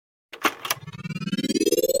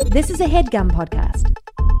This is a HeadGum podcast.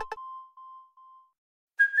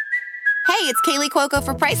 Hey, it's Kaylee Cuoco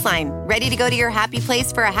for Priceline. Ready to go to your happy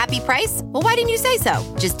place for a happy price? Well, why didn't you say so?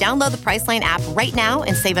 Just download the Priceline app right now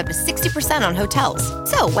and save up to 60% on hotels.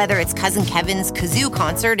 So whether it's Cousin Kevin's Kazoo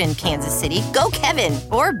Concert in Kansas City, go Kevin,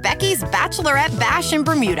 or Becky's Bachelorette Bash in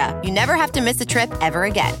Bermuda, you never have to miss a trip ever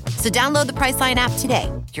again. So download the Priceline app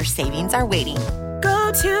today. Your savings are waiting.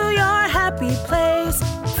 Go to your happy place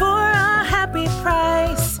for a happy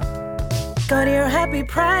price. Go to your happy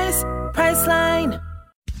price, Priceline.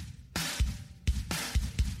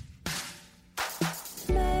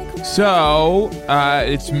 So,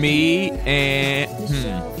 it's me and,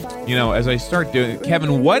 as I start doing it,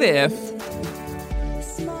 Kevin, what if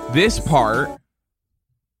this part,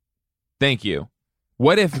 thank you.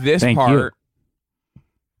 What if this part,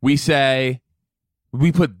 we say,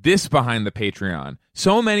 we put this behind the Patreon?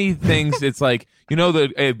 So many things, it's like, the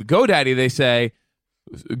GoDaddy, they say,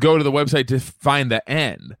 go to the website to find the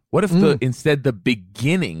end. What if instead the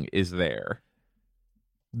beginning is there?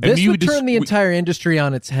 This would turn the entire industry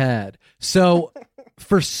on its head. So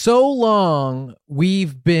for so long,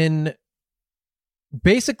 we've been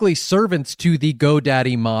basically servants to the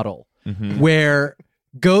GoDaddy model, where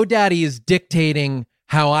GoDaddy is dictating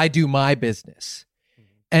how I do my business.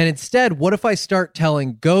 And instead, what if I start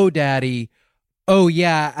telling GoDaddy, oh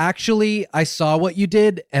yeah, actually, I saw what you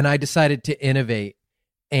did and I decided to innovate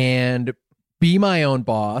and be my own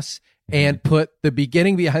boss and put the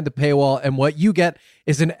beginning behind the paywall, and what you get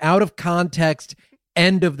is an out of context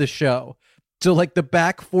end of the show. So like the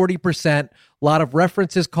back 40%, a lot of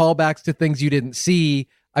references, callbacks to things you didn't see.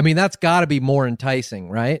 I mean, that's got to be more enticing,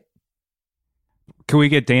 right? Can we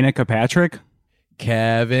get Danica Patrick?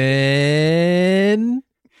 Kevin?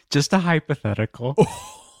 Just a hypothetical.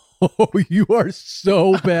 Oh, you are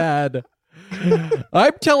so bad.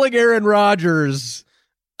 I'm telling Aaron Rodgers.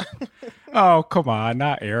 Oh, come on,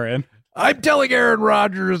 not Aaron. I'm telling Aaron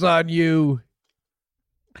Rodgers on you.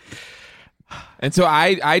 And so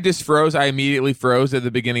I just froze. I immediately froze at the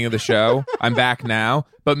beginning of the show. I'm back now.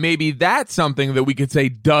 But maybe that's something that we could say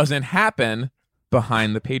doesn't happen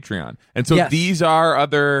behind the Patreon. And so these are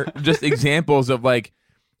other just examples of like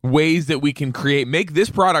ways that we can make this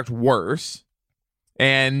product worse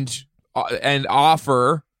and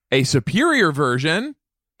offer a superior version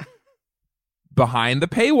behind the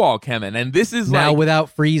paywall, Kevin. And this is now without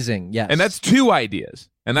freezing. Yes. And that's two ideas.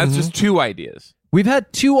 And that's just two ideas. We've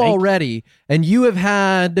had two already, and you have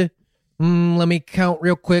had, let me count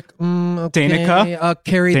real quick. Okay. Danica?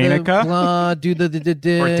 Carry Danica? the, blah, do the, Or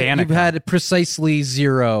Danica. You've had precisely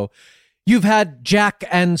 0. You've had Jack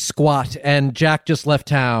and Squat, and Jack just left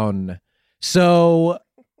town. So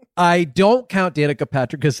I don't count Danica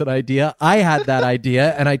Patrick as an idea. I had that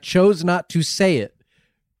idea, and I chose not to say it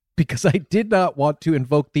because I did not want to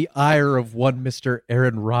invoke the ire of one Mr.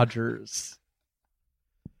 Aaron Rodgers.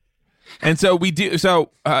 And so we do.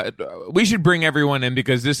 So we should bring everyone in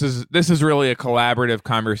because this is really a collaborative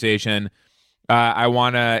conversation. I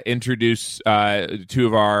want to introduce two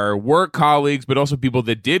of our work colleagues, but also people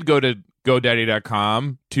that did go to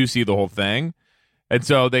GoDaddy.com to see the whole thing. And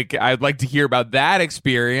so I'd like to hear about that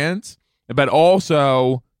experience. But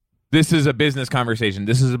also, this is a business conversation.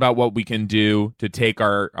 This is about what we can do to take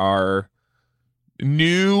our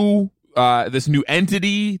new this new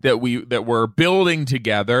entity that we're building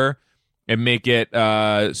together and make it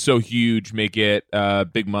so huge, make it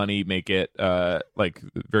big money, make it like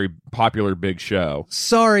very popular big show.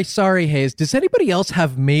 Sorry, Hayes. Does anybody else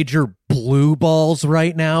have major blue balls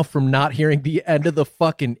right now from not hearing the end of the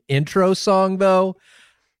fucking intro song though?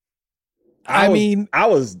 I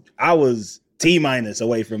was T-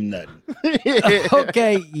 away from nothing.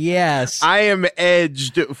 Okay, yes. I am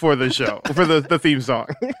edged for the show, for the theme song.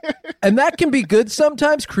 And that can be good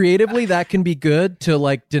sometimes. Creatively, that can be good to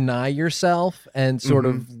like deny yourself and sort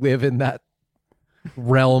of live in that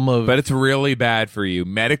realm of... But it's really bad for you.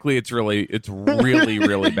 Medically, it's really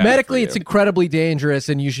bad. Medically, it's incredibly dangerous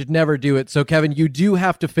and you should never do it. So, Kevin, you do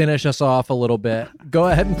have to finish us off a little bit. Go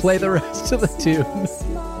ahead and play the rest of the tune.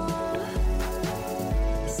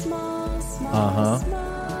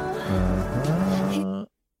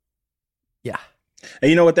 Yeah. And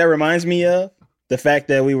you know what that reminds me of? The fact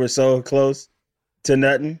that we were so close to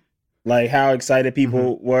nothing, like how excited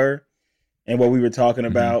people were and what we were talking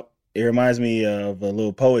about. It reminds me of a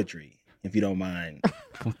little poetry, if you don't mind.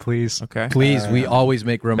 Please. Okay. Please, we always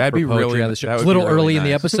make room for poetry on the show. It's a little early in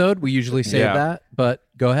the episode. We usually save that, but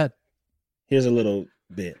go ahead. Here's a little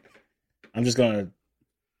bit. I'm just going to,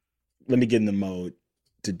 let me get in the mode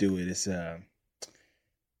to do it. It's,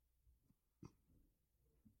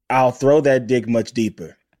 I'll throw that dick much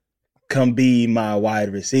deeper. come be my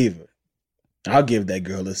wide receiver. I'll give that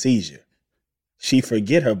girl a seizure. She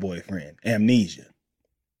forget her boyfriend, amnesia.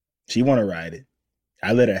 She want to ride it.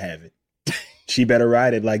 I let her have it. She better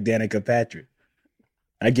ride it like Danica Patrick.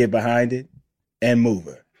 I get behind it and move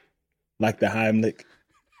her like the Heimlich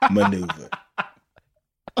maneuver.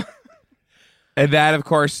 And that, of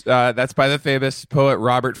course, that's by the famous poet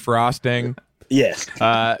Robert Frosting. Yes.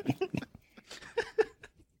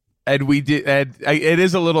 And we did. And it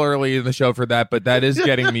is a little early in the show for that, but that is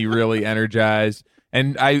getting me really energized.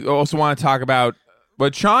 And I also want to talk about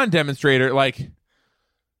what Sean demonstrated. Like,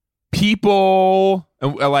 people,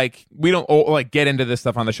 like, we don't like get into this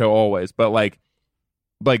stuff on the show always, but like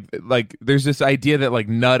there's this idea that like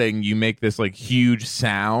nutting, you make this like huge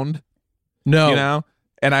sound. No, you know.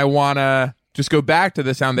 And I want to just go back to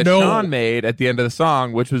the sound that Sean made at the end of the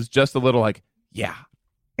song, which was just a little like, yeah.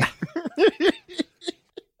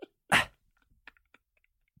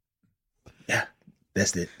 Yeah,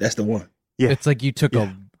 that's it. That's the one. Yeah. It's like you took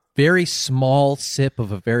a very small sip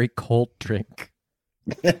of a very cold drink.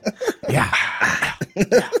 Yeah.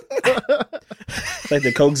 It's like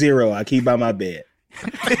the Coke Zero I keep by my bed.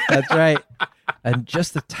 That's right. And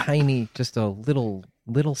just a little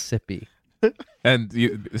sippy.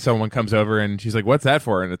 And someone comes over and she's like, what's that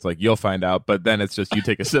for? And it's like, you'll find out. But then it's just you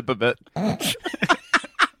take a sip of it.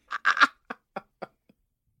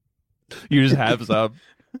 You just have some.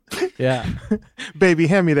 Yeah. Baby,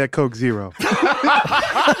 hand me that Coke Zero.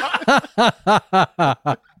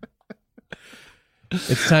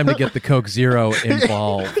 It's time to get the Coke Zero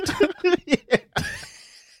involved.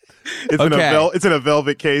 It's in a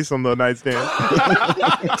velvet case on the nightstand.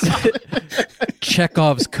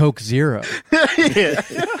 Chekhov's Coke Zero.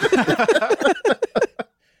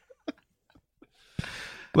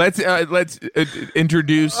 Let's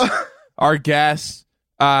introduce our guest,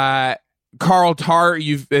 Carl Tart.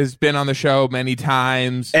 Has been on the show many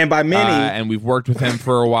times, and by many, and we've worked with him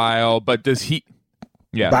for a while. But does he?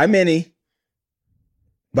 Yeah, by many.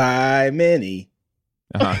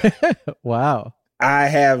 Uh-huh. Wow. I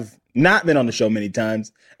have not been on the show many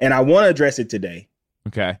times, and I want to address it today.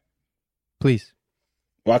 Okay, please.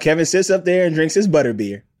 While Kevin sits up there and drinks his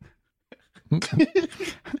butterbeer,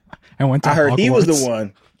 I heard he was the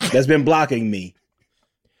one that's been blocking me.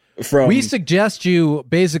 We suggest you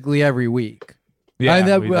basically every week.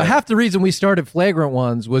 Yeah, half the reason we started Flagrant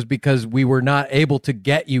Ones was because we were not able to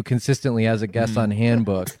get you consistently as a guest on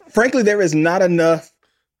Handbook. Frankly, there is not enough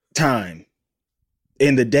time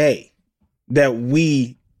in the day that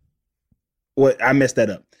I messed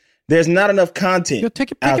that up. There's not enough content. Yo,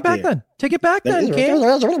 take it back then. Take it back then, King.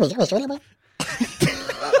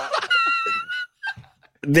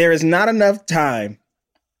 There is not enough time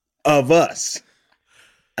of us.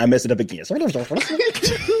 I messed it up again.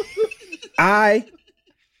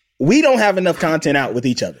 We don't have enough content out with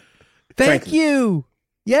each other. Thank you.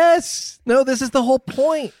 Yes. No, this is the whole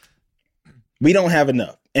point. We don't have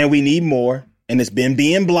enough, and we need more, and it's been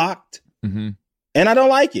being blocked, and I don't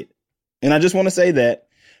like it. And I just want to say that,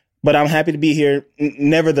 but I'm happy to be here.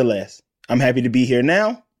 Nevertheless, I'm happy to be here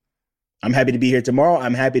now. I'm happy to be here tomorrow.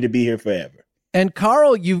 I'm happy to be here forever. And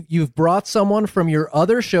Carl, you've brought someone from your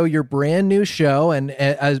other show, your brand new show, and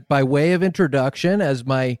as by way of introduction, as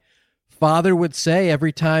my father would say,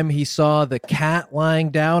 every time he saw the cat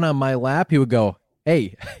lying down on my lap, he would go,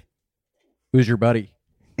 "Hey, who's your buddy?"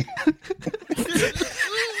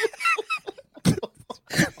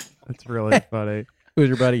 That's really funny. Who's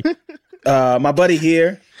your buddy? My buddy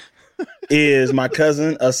here is my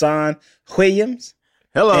cousin Ahsohn Williams.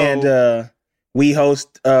 Hello. And we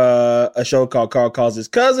host a show called Carl Calls His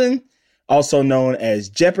Cousin, also known as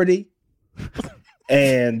Jeopardy.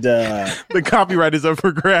 And the copyright is up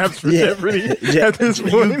for grabs for Jeopardy at this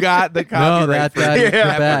point. You got the copyright. No, that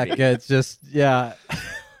back. It's just, yeah.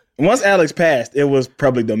 Once Alex passed, it was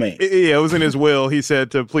public domain. It was in his will. He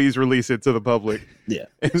said to please release it to the public. Yeah.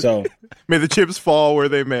 So may the chips fall where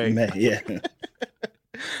they may. Yeah.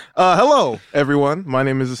 Hello, everyone. My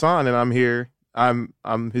name is Ahsohn, and I'm here. I'm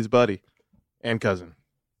his buddy and cousin.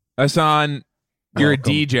 Ahsohn, you're a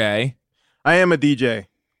DJ. I am a DJ.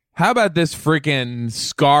 How about this freaking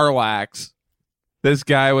Scarlax? This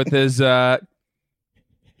guy with his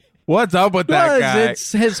what's up with that guy?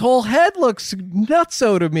 His whole head looks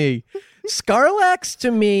nutso to me. Scarlax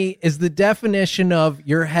to me is the definition of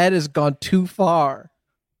your head has gone too far.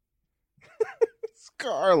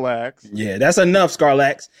 Scarlax. Yeah, that's enough,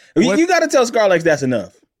 Scarlax. You got to tell Scarlax that's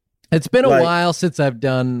enough. It's been a while since I've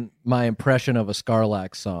done my impression of a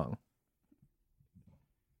Scarlax song.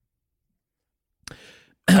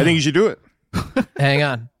 I think you should do it. Hang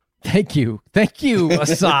on. Thank you,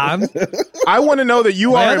 Ahsohn. I want to know that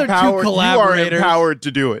you My are other two empowered. You are collaborators. empowered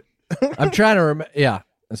to do it. I'm trying to remember. Yeah,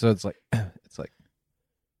 so it's like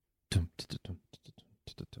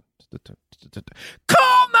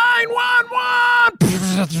call 911.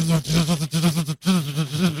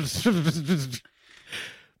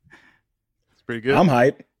 It's pretty good. I'm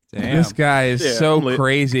hyped. Damn. This guy is so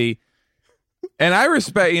crazy. And I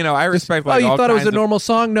respect, I respect. Like, you all thought it was a kinds normal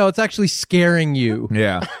song? No, it's actually scaring you.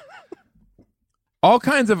 Yeah. All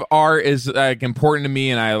kinds of art is like important to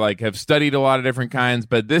me, and I like have studied a lot of different kinds.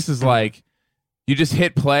 But this is like, you just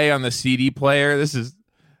hit play on the CD player. This is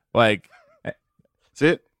like, that's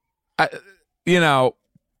it. I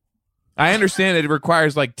understand it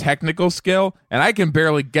requires like technical skill, and I can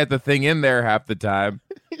barely get the thing in there half the time.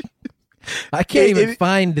 I can't even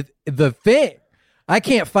find the thing. I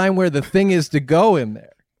can't find where the thing is to go in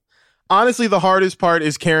there. Honestly, the hardest part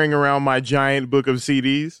is carrying around my giant book of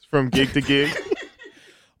CDs from gig to gig.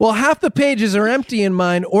 Well, half the pages are empty in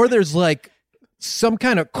mine, or there's like some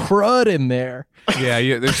kind of crud in there. Yeah,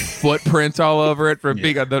 there's footprints all over it from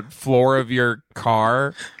being on the floor of your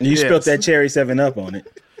car. You spilled that cherry 7-Up on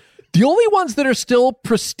it. The only ones that are still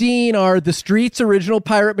pristine are the Streets original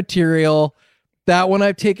pirate material. That one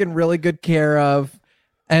I've taken really good care of.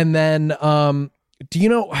 And then, do you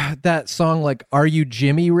know that song like "Are You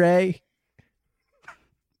Jimmy Ray"?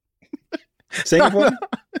 Sing it for me.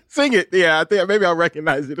 Sing it. Yeah, I think maybe I'll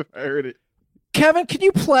recognize it if I heard it. Kevin, can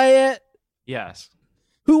you play it? Yes.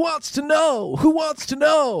 Who wants to know? Who wants to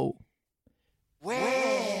know?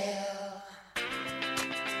 Well,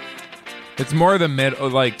 it's more the mid.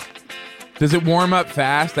 Like, does it warm up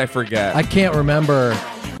fast? I forget. I can't remember.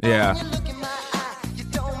 Yeah.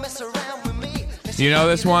 You know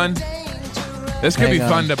this one? This could be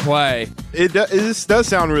fun to play. This does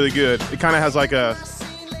sound really good. It kind of has like a.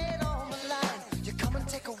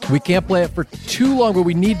 We can't play it for too long, but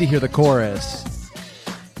we need to hear the chorus.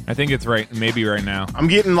 I think it's right. Maybe right now. I'm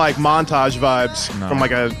getting like montage vibes from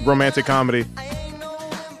like a romantic comedy.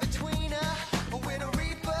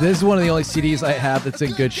 This is one of the only CDs I have that's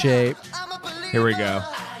in good shape. Here we go.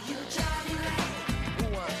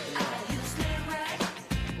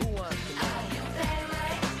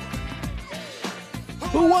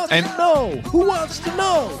 Who wants to know? Who wants to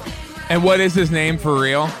know? And what is his name for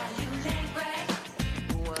real?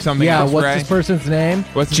 Something else, what's Ray? this person's name?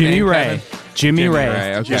 What's his Jimmy name, Ray. Kevin? Jimmy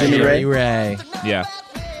Ray. Okay. Jimmy Ray. Jimmy Ray. Yeah.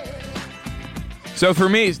 So for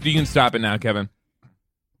me, you can stop it now, Kevin.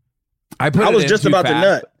 I was just about to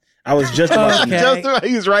nut. I was just about to nut.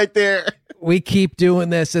 He's right there. We keep doing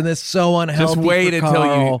this, and it's so unhealthy. Just wait for until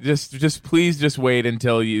Carl. you just please just wait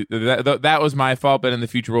until you. That was my fault, but in the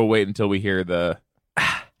future we'll wait until we hear the.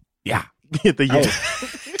 Yeah. I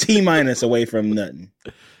was T- away from nothing.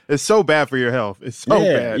 It's so bad for your health. It's so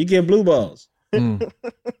bad. You get blue balls.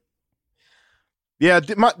 Yeah,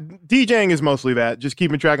 my DJing is mostly that. Just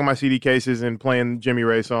keeping track of my CD cases and playing Jimmy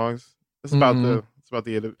Ray songs. That's about the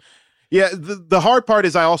end of it. Yeah, the hard part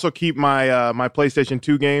is I also keep my my PlayStation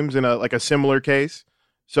 2 games in a similar case.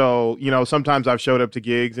 So, sometimes I've showed up to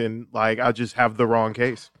gigs and like I just have the wrong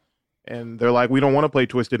case. And they're like, "We don't want to play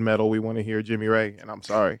Twisted Metal. We want to hear Jimmy Ray." And I'm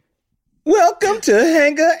sorry. Welcome to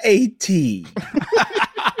Hangar AT.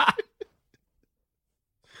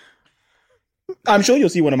 I'm sure you'll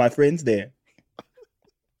see one of my friends there.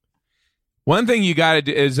 One thing you got to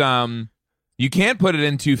do is you can't put it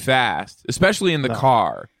in too fast, especially in the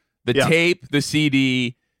car. The tape, the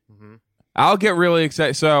CD. Mm-hmm. I'll get really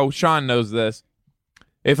excited. So Sean knows this.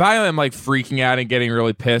 If I am like freaking out and getting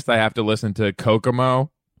really pissed, I have to listen to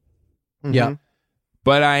Kokomo. Mm-hmm. Yeah.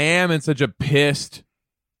 But I am in such a pissed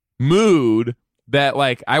mood that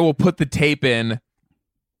like I will put the tape in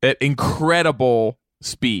at incredible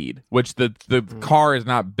speed, which the car is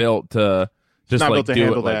not built to just like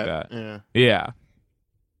do it like that. Yeah.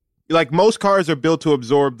 Like most cars are built to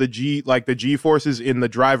absorb the G forces in the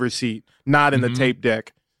driver's seat, not in the tape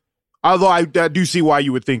deck. Although I do see why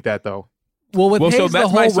you would think that though. Well, with Hayes, so the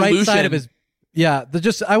that's my whole right solution. side of his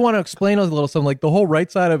I want to explain a little something. Like the whole right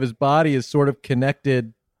side of his body is sort of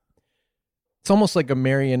connected. It's almost like a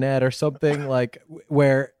marionette or something, like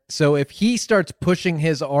where. So if he starts pushing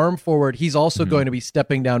his arm forward, he's also going to be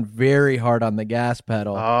stepping down very hard on the gas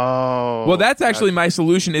pedal. Oh, well, that's actually my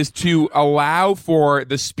solution: is to allow for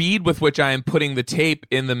the speed with which I am putting the tape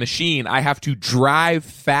in the machine. I have to drive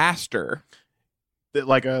faster.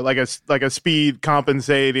 Like a speed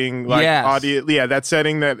compensating audio. Yeah, that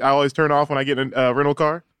setting that I always turn off when I get a rental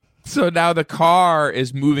car. So now the car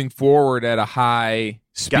is moving forward at a high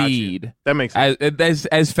speed. Gotcha. That makes sense.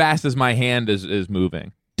 As fast as my hand is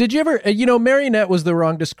moving. Did you ever, marionette was the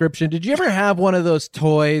wrong description. Did you ever have one of those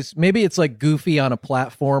toys? Maybe it's like Goofy on a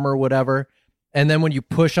platform or whatever. And then when you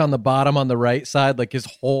push on the bottom on the right side, like his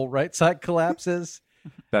whole right side collapses.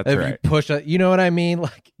 That's if right. You push, you know what I mean?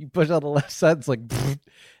 Like you push on the left side, it's like,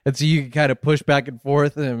 and so you can kind of push back and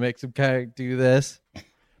forth, and it makes him kind of do this.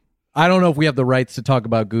 I don't know if we have the rights to talk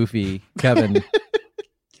about Goofy, Kevin.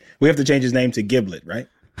 We have to change his name to Giblet, right?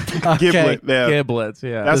 Okay. Giblet, yeah. Giblets,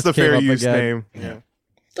 yeah. That's This the came fair up use again. name. Yeah.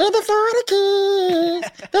 In the Florida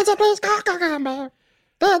Keys, there's a place called Coconut.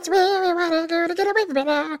 That's where we want to go to get away from it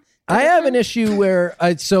now. I have an issue where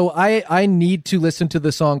I need to listen to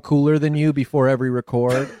the song Cooler Than You before every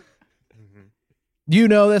record. Do you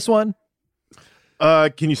know this one?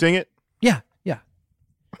 Can you sing it? Yeah.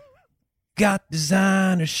 Got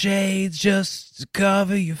designer shades just to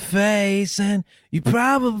cover your face, and you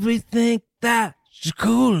probably think that you're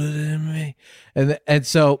cooler than me. And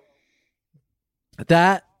so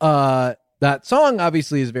that song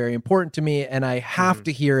obviously is very important to me, and I have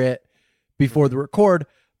to hear it before the record.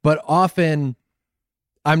 But often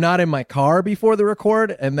I'm not in my car before the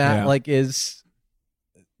record, and that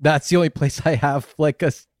that's the only place I have like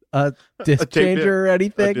a disc changer or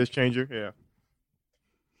anything. A disc changer, yeah.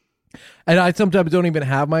 And I sometimes don't even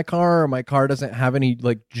have my car, or my car doesn't have any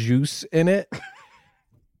like juice in it.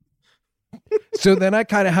 So then I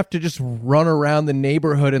kind of have to just run around the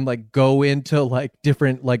neighborhood and like go into like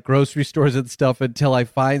different like grocery stores and stuff until I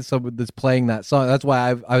find someone that's playing that song. That's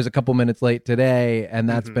why I was a couple minutes late today, and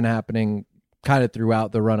that's been happening kind of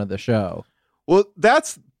throughout the run of the show. Well,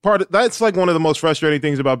 that's like one of the most frustrating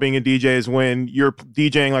things about being a DJ is when you're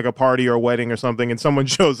DJing like a party or a wedding or something, and someone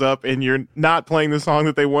shows up and you're not playing the song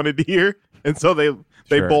that they wanted to hear, and so they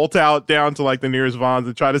bolt out down to like the nearest Vons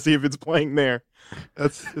and try to see if it's playing there.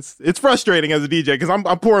 It's frustrating as a DJ because I'm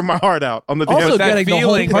pouring my heart out on the Also damn getting the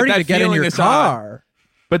whole party to get in your car.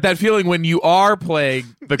 But that feeling when you are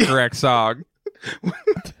playing the correct song.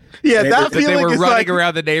 Yeah, that feeling they were is running like,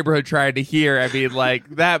 around the neighborhood trying to hear. I mean, like,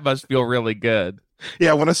 that must feel really good.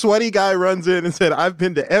 Yeah, when a sweaty guy runs in and said, I've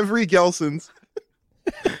been to every Gelson's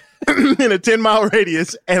in a 10-mile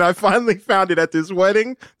radius, and I finally found it at this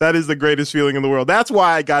wedding, that is the greatest feeling in the world. That's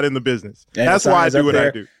why I got in the business. And that's why I do what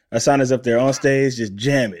I do. Ahsohn is up there on stage just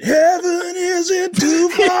jamming. Heaven isn't too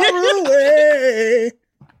far away.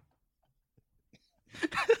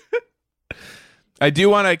 I do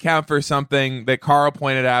want to account for something that Carl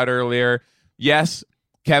pointed out earlier. Yes,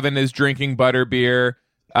 Kevin is drinking butterbeer.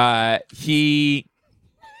 Can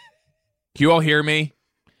you all hear me?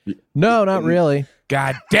 No, not really.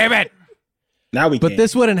 God damn it! Now we can. But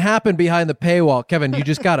this wouldn't happen behind the paywall. Kevin, you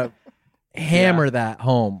just got to hammer that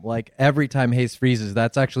home. Like every time Hayes freezes,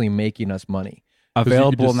 that's actually making us money.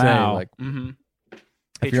 Available now. Say, like,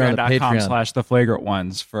 if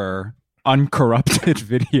Patreon.com/theflagrant for uncorrupted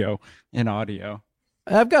video and audio.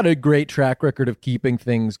 I've got a great track record of keeping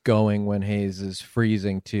things going when Hayes is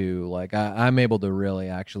freezing too. Like I'm able to really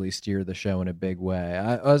actually steer the show in a big way.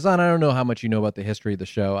 Ahsohn, I don't know how much you know about the history of the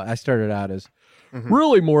show. I started out as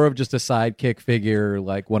really more of just a sidekick figure,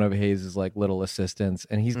 like one of Hayes' like little assistants,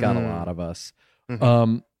 and he's got a lot of us.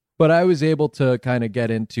 But I was able to kind of get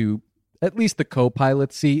into at least the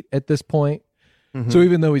co-pilot seat at this point. So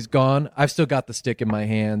even though he's gone, I've still got the stick in my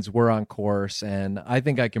hands. We're on course, and I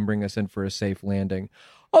think I can bring us in for a safe landing.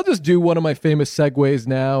 I'll just do one of my famous segues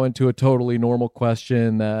now into a totally normal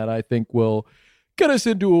question that I think will get us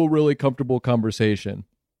into a really comfortable conversation.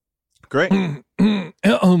 Great.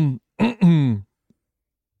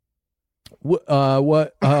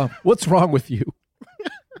 What's wrong with you?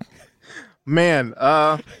 Man,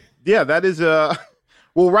 yeah, that is well,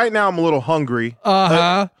 right now I'm a little hungry.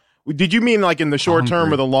 Did you mean like in the short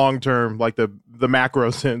term or the long term, like the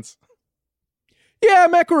macro sense? Yeah,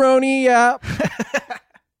 macaroni, yeah.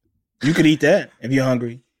 You could eat that if you're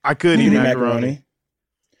hungry. I could eat macaroni.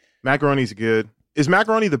 Macaroni's good. Is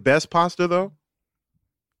macaroni the best pasta, though?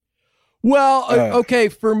 Well, okay,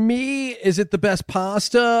 for me, is it the best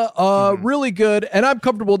pasta? Really good, and I'm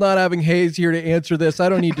comfortable not having Hayes here to answer this. I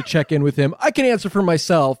don't need to check in with him. I can answer for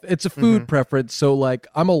myself. It's a food preference, so like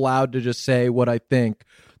I'm allowed to just say what I think.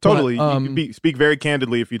 Totally. But, you can speak very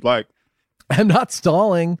candidly if you'd like. I'm not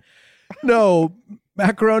stalling. No,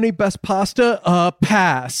 macaroni, best pasta?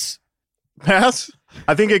 Pass. Pass?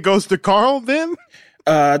 I think it goes to Carl then?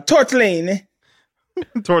 Tortellini.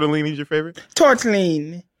 Tortellini's your favorite?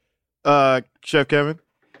 Tortellini. Chef Kevin?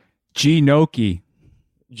 Gnocchi.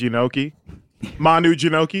 Gnocchi? Manu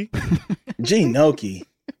Gnocchi? Gnocchi.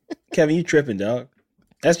 Kevin, you tripping, dog.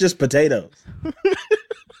 That's just potatoes.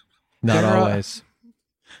 Not always.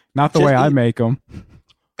 Not the way I make them.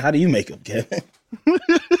 How do you make them, Kevin?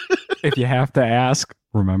 If you have to ask.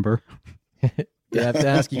 remember. You have to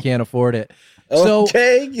ask, you can't afford it.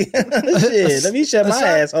 Okay. Shit, let me shut my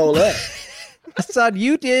asshole up.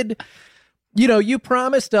 Ahsohn, you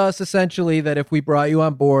promised us essentially that if we brought you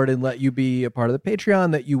on board and let you be a part of the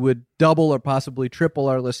Patreon, that you would double or possibly triple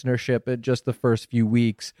our listenership in just the first few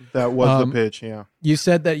weeks. That was the pitch, yeah. You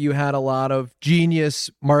said that you had a lot of genius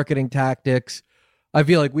marketing tactics. I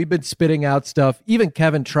feel like we've been spitting out stuff. Even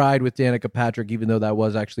Kevin tried with Danica Patrick, even though that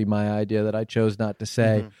was actually my idea that I chose not to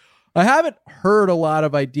say. I haven't heard a lot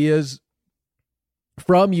of ideas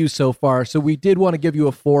from you so far, so we did want to give you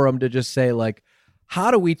a forum to just say, like, how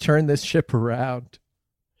do we turn this ship around?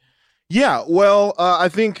 Yeah, well, I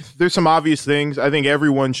think there's some obvious things. I think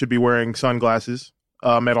everyone should be wearing sunglasses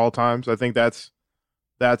at all times. I think that's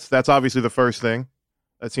obviously the first thing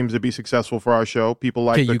that seems to be successI'm for our show. People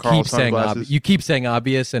like the Carl sunglasses. You keep saying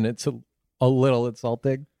obvious, and it's a little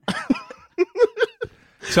insulting.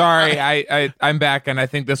 Sorry, I'm back, and I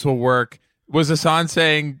think this will work. Was Ahsohn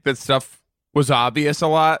saying that stuff was obvious a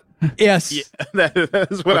lot? Yes, yeah, that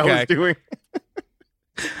is what I was doing.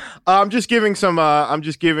 I'm just giving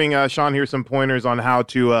Sean here some pointers on how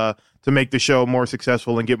to make the show more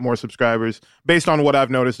successful and get more subscribers based on what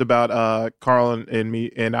I've noticed about Carl and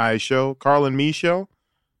me and I show. Carl and me show.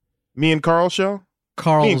 Me and Carl show.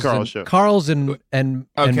 Carl's and okay. And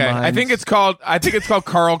I think it's called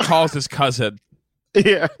Carl calls his cousin.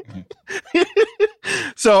 Yeah.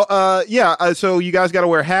 So so you guys got to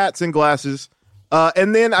wear hats and glasses,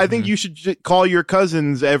 and then I think you should call your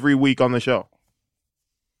cousins every week on the show.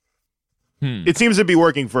 It seems to be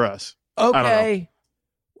working for us. Okay.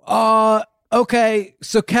 Okay.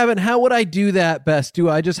 So Kevin, how would I do that best? Do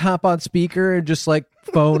I just hop on speaker and just like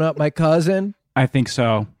phone up my cousin? I think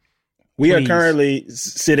so. We are currently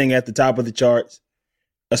sitting at the top of the charts,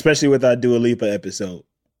 especially with our Dua Lipa episode.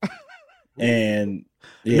 And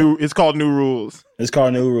it's called New Rules. It's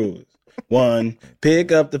called New Rules. 1,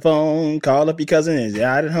 pick up the phone, call up your cousin, is he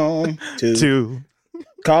out at home? 2,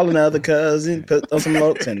 call another cousin, put on some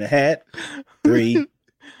notes in the hat. 3,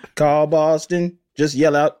 call Boston, just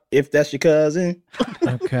yell out if that's your cousin.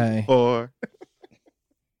 Okay. 4,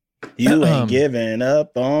 you ain't giving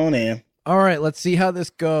up on him. All right, let's see how this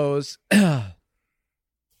goes.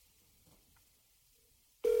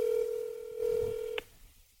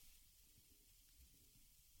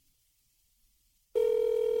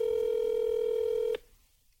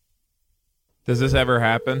 Does this ever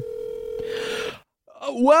happen?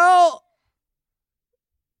 Well,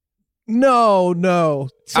 no.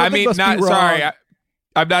 Something must be wrong. Sorry.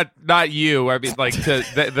 I'm not you. I mean, like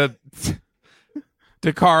to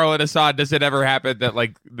Carl and Ahsohn. Does it ever happen that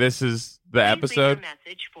like this is the episode?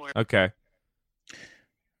 Okay.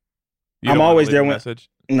 I'm always there when.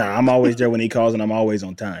 I'm always there when he calls, and I'm always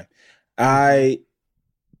on time. I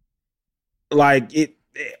like it.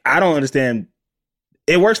 I don't understand.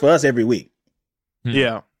 It works for us every week.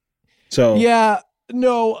 Yeah. So yeah,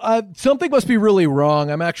 no, something must be really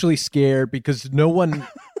wrong. I'm actually scared because no one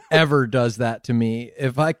ever does that to me.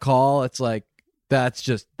 If I call, it's like that's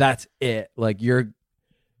it. Like you're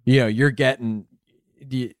getting.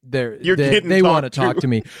 They want to talk to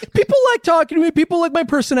me. People like talking to me. People like my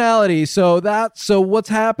personality. So what's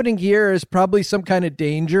happening here is probably some kind of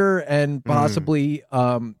danger and possibly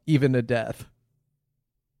even a death.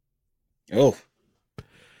 Oh.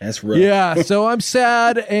 That's rough. Yeah, so I'm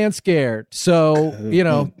sad and scared. So,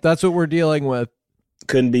 that's what we're dealing with.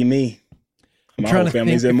 Couldn't be me. I'm trying to think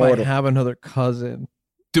if I have another cousin.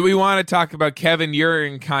 Do we want to talk about, Kevin, you're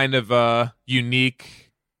in kind of a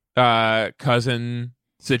unique cousin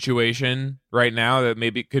situation right now that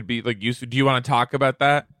maybe could be like useful. Do you want to talk about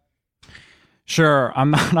that? Sure. I'm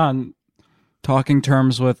not on talking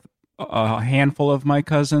terms with a handful of my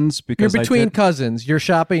cousins because you're between cousins. You're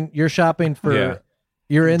shopping for... Yeah.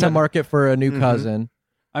 You're in the market for a new cousin.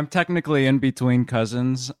 I'm technically in between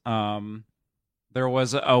cousins. There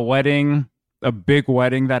was a wedding, a big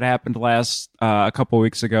wedding that happened a couple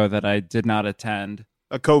weeks ago that I did not attend.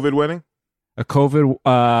 A COVID wedding? A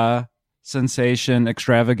COVID sensation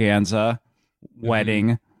extravaganza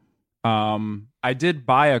wedding. I did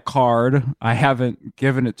buy a card. I haven't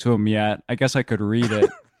given it to him yet. I guess I could read it.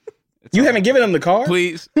 You haven't given him the card?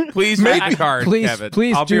 Please read the card, Kevin.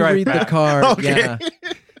 Please read the card. Okay. Yeah.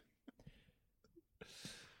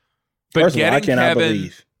 But first of all, I cannot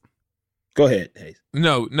believe. Go ahead, Hayes.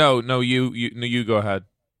 No. You go ahead.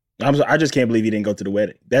 I just can't believe he didn't go to the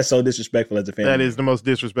wedding. That's so disrespectful as a family. That is the most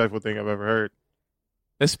disrespectful thing I've ever heard.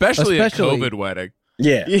 Especially a COVID wedding.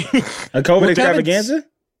 Yeah. A COVID extravaganza?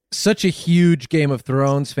 Such a huge Game of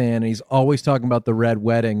Thrones fan, and he's always talking about the Red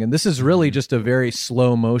Wedding, and this is really just a very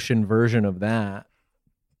slow motion version of that.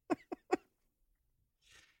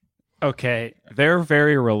 Okay, they're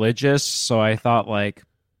very religious, so I thought like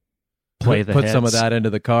play the put hits. some of that into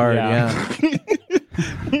the card. Yeah. Yeah.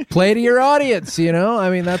 Play to your audience. I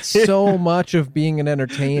mean, that's so much of being an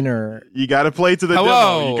entertainer. You got to play to the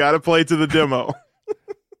demo. You got to play to the demo.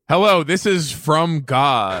 Hello, this is from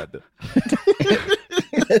God.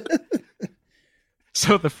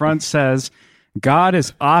 So the front says, God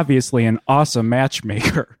is obviously an awesome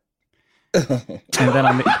matchmaker. And then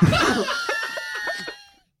on the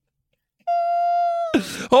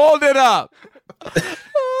Hold it up.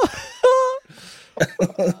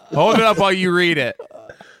 Hold it up while you read it.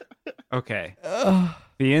 Okay.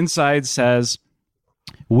 The inside says,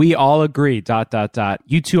 we all agree, ...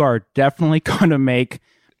 You two are definitely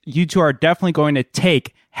going to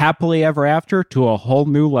take happily ever after to a whole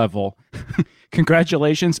new level.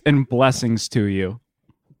 Congratulations and blessings to you.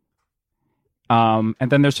 And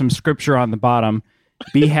then there's some scripture on the bottom.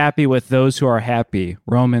 Be happy with those who are happy.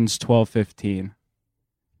 Romans 12:15.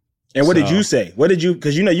 And what did you say? What did you?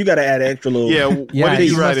 Because you got to add extra little. Yeah. What did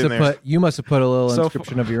you write in there? You must have put a little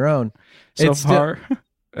inscription of your own. So far,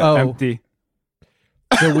 empty.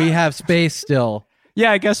 So we have space still.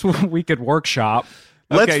 Yeah, I guess we could workshop.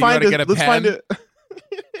 Let's find it.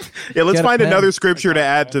 Yeah, let's find another scripture to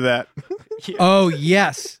add to that. Oh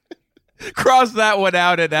yes. Cross that one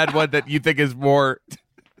out and add one that you think is more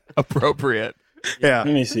appropriate. Yeah.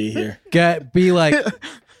 Let me see here.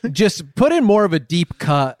 Just put in more of a deep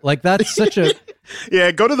cut. Like that's such a. Yeah,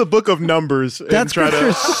 go to the book of Numbers and try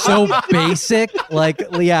to. So basic. Like,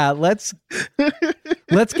 yeah, let's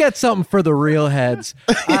get something for the real heads.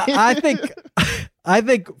 I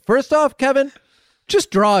think first off, Kevin, just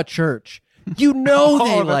draw a church. They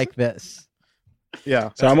like this. Yeah.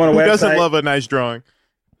 So I'm on a website. Who doesn't love a nice drawing?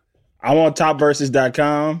 I'm on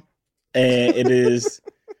topverses.com, and it is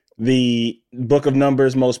the book of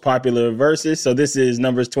Numbers most popular verses. So this is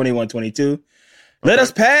Numbers 21:22. Let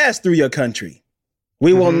us pass through your country.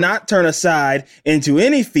 We will not turn aside into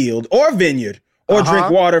any field or vineyard or drink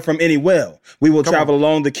water from any well. We will travel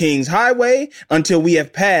along the king's highway until we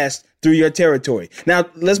have passed through your territory. Now,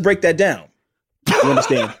 let's break that down. You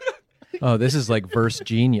understand? Oh, this is like verse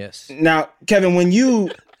genius. Now, Kevin, when you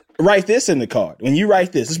write this in the card,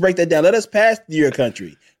 let's break that down. Let us pass through your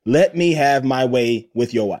country. Let me have my way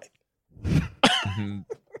with your wife.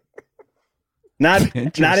 Not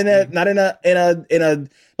in a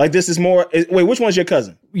like this is more. Wait, which one's your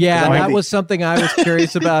cousin? Yeah, that was something I was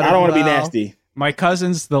curious about. I don't want to be nasty. My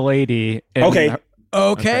cousin's the lady. Okay.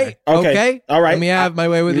 All right. Let me have my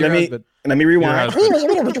way with your husband. Let me rewind.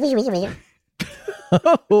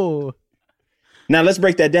 Oh. Now let's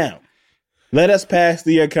break that down. Let us pass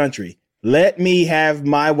through your country. Let me have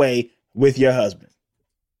my way with your husband.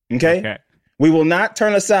 Okay? We will not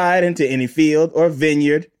turn aside into any field or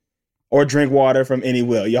vineyard or drink water from any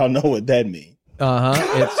well. Y'all know what that means.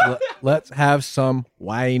 It's let's have some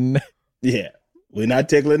wine. Yeah. We're not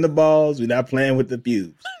tickling the balls. We're not playing with the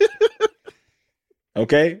pubes.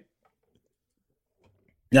 Okay?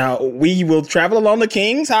 Now, we will travel along the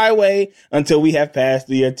king's highway until we have passed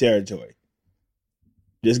through your territory.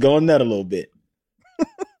 Just going nut a little bit.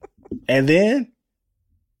 And then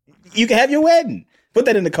you can have your wedding. Put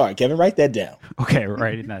that in the card, Kevin. Write that down. Okay,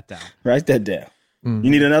 writing that down. Write that down. You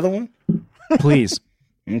need another one? Please.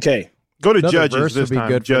 Okay. Go to Another Judges this time.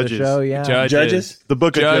 Good Judges. For the show, yeah. Judges? The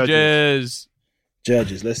book of Judges.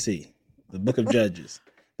 Judges. Let's see. The book of Judges.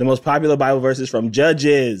 The most popular Bible verses from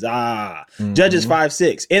Judges. Judges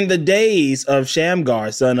 5:6. In the days of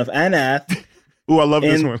Shamgar, son of Anath. Ooh, I love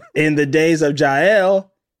this one. In the days of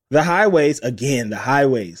Jael, the highways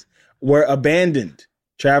were abandoned.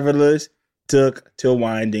 Travelers took to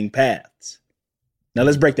winding paths. Now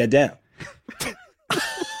let's break that down.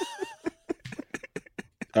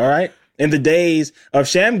 All right. In the days of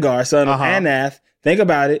Shamgar, son of Anath, think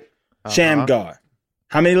about it. Shamgar.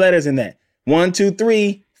 How many letters in that? 1, 2,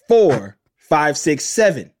 3, 4, 5, 6,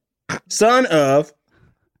 7. Son of,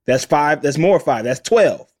 that's 5, that's more 5, that's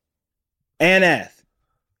 12. Anath,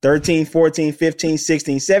 13, 14, 15,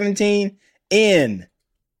 16, 17, in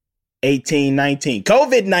 18, 19.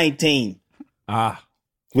 COVID-19.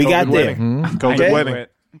 We got there. COVID wedding.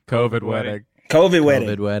 COVID wedding.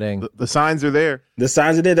 COVID wedding. The signs are there. The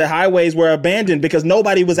signs are there. The highways were abandoned because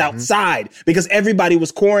nobody was outside, because everybody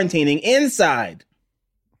was quarantining inside.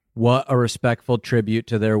 What a respectful tribute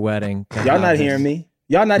to their wedding. Y'all not hearing me?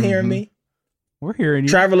 Y'all not hearing me? We're hearing you.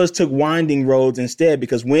 Travelers took winding roads instead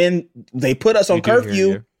because when they put us on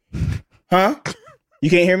curfew, huh? You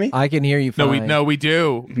can't hear me? I can hear you fine. No, we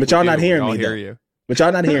do. But y'all not hearing me. Hear you. But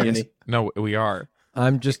y'all not hearing me. No, we are.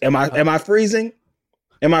 I'm just. Am I freezing?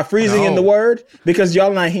 Am I freezing in the word? Because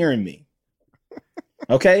y'all not hearing me.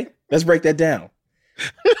 Okay? Let's break that down.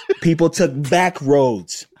 People took back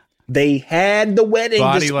roads. They had the wedding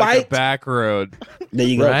Body despite... like a back road. There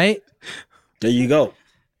you go. Right? There you go.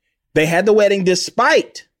 They had the wedding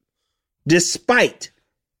despite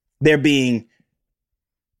there being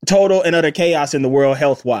total and utter chaos in the world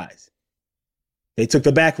health-wise. They took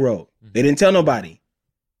the back road. They didn't tell nobody.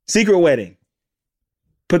 Secret wedding.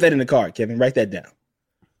 Put that in the card, Kevin. Write that down.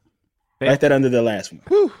 Write that under the last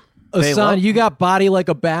one. Ahsohn, you got Body Like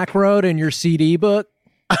a Back Road in your CD book?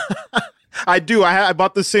 I do. I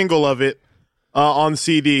bought the single of it on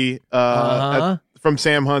CD from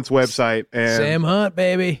Sam Hunt's website. And Sam Hunt,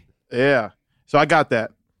 baby. Yeah. So I got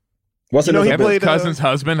that. What's another Kevin's cousin's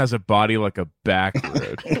husband has a body like a back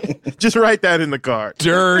road. Just write that in the card.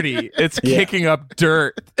 Dirty. It's kicking up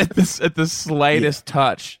dirt at the slightest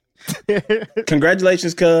touch.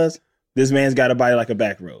 Congratulations, cuz. This man's got a body like a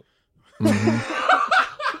back road.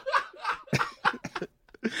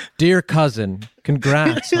 Dear cousin,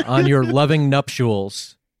 congrats on your loving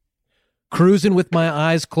nuptials. Cruising with my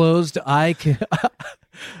eyes closed, I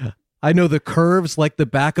know the curves like the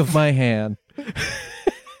back of my hand.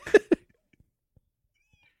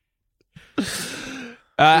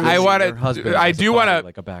 I do want to,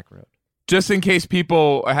 like a back road. just in case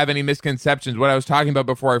people have any misconceptions, what I was talking about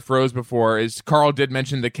before I froze before is Carl did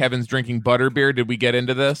mention that Kevin's drinking butterbeer. Did we get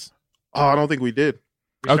into this? Oh, I don't think we did.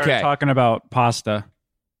 We started talking about pasta.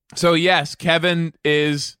 So yes, Kevin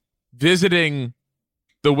is visiting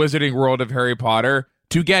the Wizarding World of Harry Potter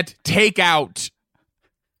to get takeout.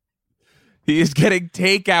 He is getting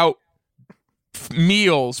takeout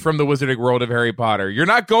meals from the Wizarding World of Harry Potter. You're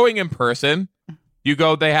not going in person. You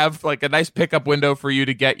go, they have like a nice pickup window for you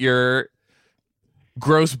to get your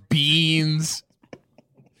gross beans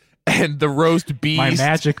and the roast beast. My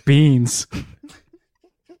magic beans.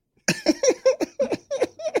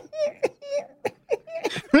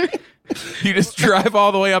 You just drive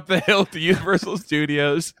all the way up the hill to Universal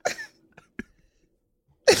Studios.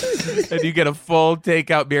 And you get a full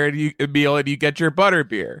takeout meal and you get your butter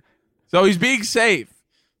beer. So he's being safe.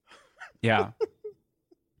 Yeah.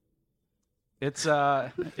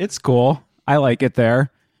 It's cool. I like it there.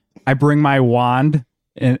 I bring my wand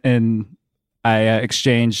and I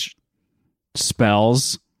exchange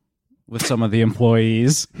spells with some of the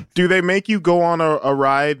employees. Do they make you go on a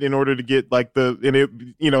ride in order to get like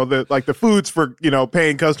the foods for,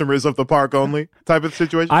 paying customers of the park only type of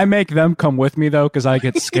situation? I make them come with me though, because I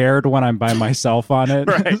get scared when I'm by myself on it.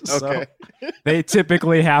 Right. So Okay. they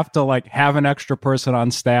typically have to like have an extra person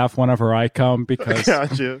on staff whenever I come because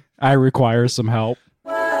Gotcha. I require some help.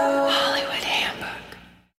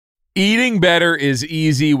 Eating better is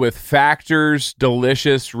easy with Factor's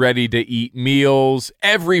delicious, ready-to-eat meals.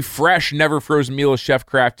 Every fresh, never frozen meal is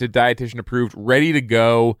chef-crafted, dietitian-approved, ready to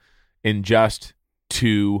go in just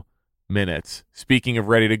 2 minutes. Speaking of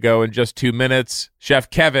ready to go in just 2 minutes, Chef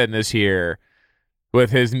Kevin is here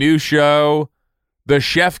with his new show, The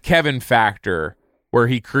Chef Kevin Factor, where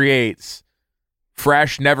he creates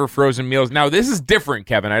fresh, never frozen meals. Now, this is different,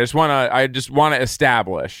 Kevin. I just want to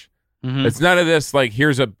establish. Mm-hmm. It's none of this like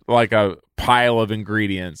here's a pile of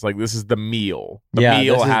ingredients. Like this is the meal. The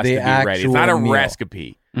meal has to be ready. It's not a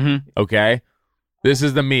recipe. Mm-hmm. Okay, this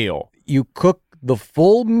is the meal. You cook the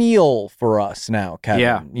full meal for us now, Kevin.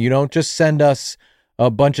 Yeah. You don't just send us a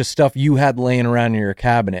bunch of stuff you had laying around in your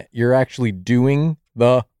cabinet. You're actually doing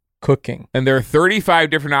the cooking. And there are 35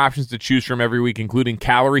 different options to choose from every week, including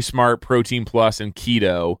Calorie Smart, Protein Plus, and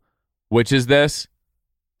Keto. Which is this?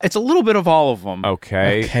 It's a little bit of all of them.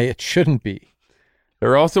 Okay, it shouldn't be. There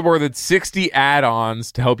are also more than 60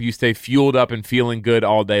 add-ons to help you stay fueled up and feeling good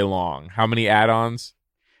all day long. How many add-ons?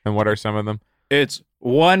 And what are some of them? It's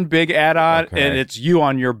one big add-on, Okay. and it's you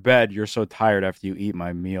on your bed. You're so tired after you eat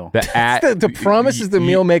my meal. The promise is the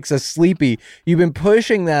meal makes us sleepy. You've been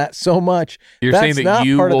pushing that so much. You're That's saying that not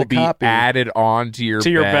you part of will the be copy. added on to your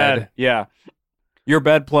bed. Yeah. Your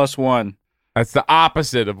bed plus one. That's the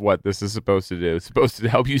opposite of what this is supposed to do. It's supposed to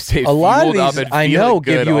help you stay A lot of fueled up these, and I feeling know,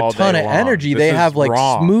 good give you a all ton day of long. energy. This They is have like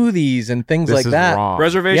wrong. smoothies and things This like is that. wrong.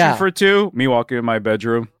 Reservation Yeah. for two. Me walking in my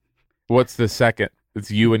bedroom. What's the second?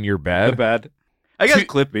 It's you in your bed. The bed. I guess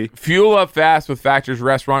Clippy. Fuel up fast with Factor's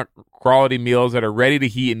restaurant quality meals that are ready to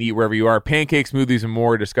heat and eat wherever you are. Pancakes, smoothies, and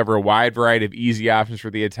more. Discover a wide variety of easy options for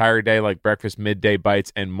the entire day, like breakfast, midday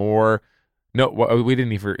bites, and more. No, we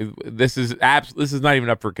didn't even. This is not even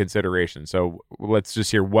up for consideration. So let's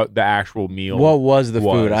just hear what the actual meal. What was the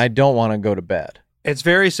food? I don't want to go to bed. It's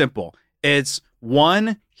very simple. It's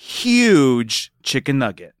one huge chicken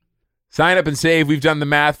nugget. Sign up and save. We've done the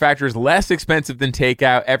math. Factor is less expensive than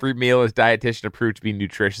takeout. Every meal is dietitian approved to be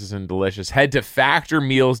nutritious and delicious. Head to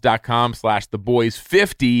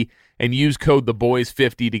factormeals.com/theboys50 and use code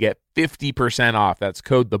theboys50 to get 50% off. That's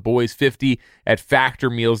code theboys50 at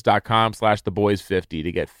factormeals.com/theboys50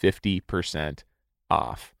 to get 50%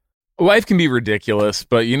 off. Life can be ridiculous,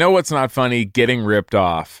 but you know what's not funny? Getting ripped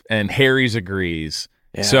off. And Harry's agrees.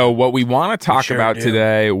 Yeah. So what we want to talk about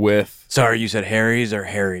today with... Sorry, you said Harry's or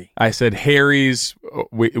Harry? I said Harry's.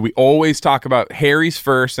 We always talk about Harry's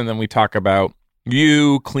first, and then we talk about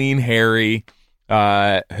you, Clean Harry,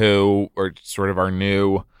 who are sort of our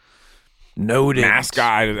new noted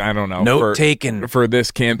mascot. I don't know. Note taken. For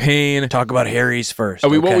this campaign. Talk about Harry's first.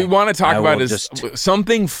 What we want to talk about is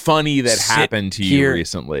something funny that happened to you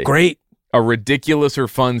recently. Great. A ridiculous or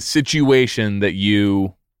fun situation that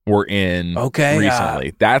you... were in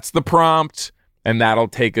recently. That's the prompt, and that'll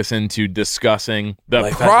take us into discussing the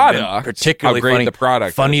product. Particularly how great funny. The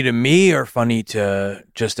product funny is. To me or funny to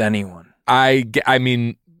just anyone? I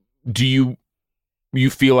mean, do you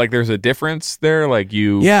feel like there's a difference there? Like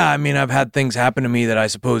you? Yeah, I mean, I've had things happen to me that I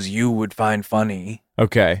suppose you would find funny.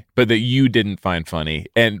 Okay, but that you didn't find funny,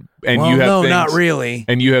 and well, you have no, things, not really.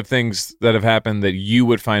 And you have things that have happened that you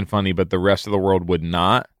would find funny, but the rest of the world would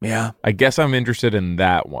not. Yeah, I guess I'm interested in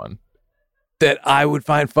that one. That I would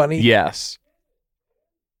find funny. Yes,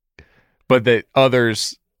 but that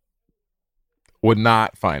others would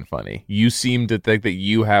not find funny. You seem to think that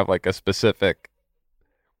you have like a specific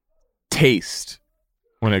taste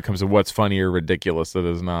when it comes to what's funny or ridiculous that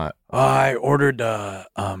is not. I ordered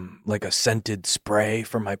like a scented spray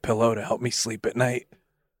for my pillow to help me sleep at night.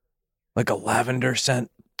 Like a lavender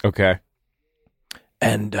scent. Okay.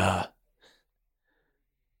 And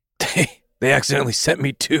they accidentally sent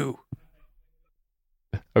me 2.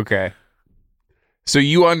 Okay. So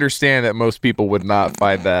you understand that most people would not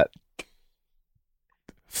find that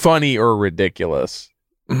funny or ridiculous.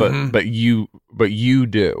 But you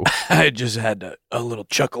do. I just had a little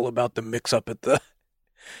chuckle about the mix up at the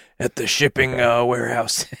shipping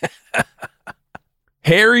warehouse.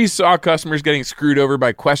 Harry saw customers getting screwed over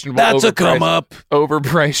by questionable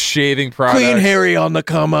overpriced shaving products. Clean Harry on the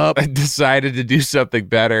come up. And decided to do something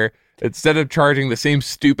better. Instead of charging the same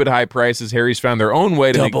stupid high prices, Harry's found their own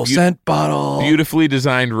way to double cent bottle, beautifully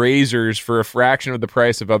designed razors for a fraction of the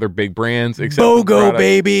price of other big brands. BOGO,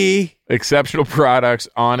 baby. Exceptional products,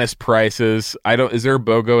 honest prices. Is there a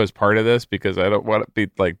BOGO as part of this? Because I don't want to be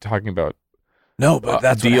like talking about but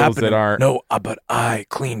that's deals what happened. That aren't. No, but I,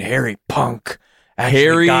 Clean Harry, punk,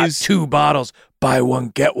 actually got 2 bottles. Buy one,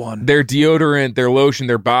 get one. Their deodorant, their lotion,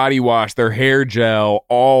 their body wash, their hair gel,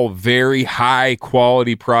 all very high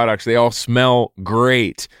quality products. They all smell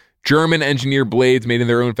great. German engineered blades made in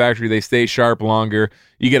their own factory. They stay sharp longer.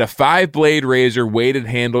 You get a 5-blade razor, weighted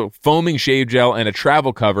handle, foaming shave gel, and a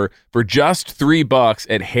travel cover for just $3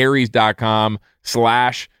 at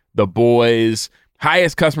harrys.com/theboys.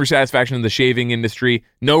 Highest customer satisfaction in the shaving industry.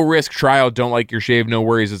 No risk trial. Don't like your shave. No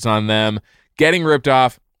worries. It's on them. Getting ripped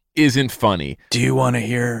off isn't funny. Do you want to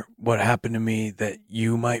hear what happened to me that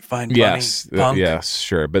you might find funny? Yes, yes,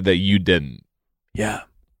 sure, but that you didn't. Yeah.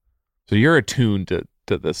 So you're attuned to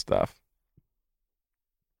this stuff.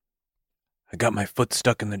 I got my foot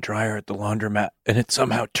stuck in the dryer at the laundromat, and it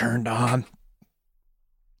somehow turned on.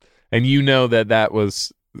 And you know that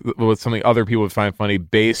was something other people would find funny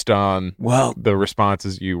based on the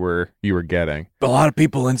responses you were getting. A lot of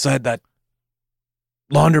people inside that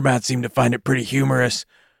laundromat seemed to find it pretty humorous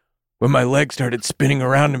when my leg started spinning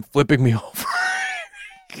around and flipping me over.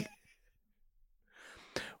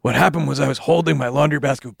 What happened was I was holding my laundry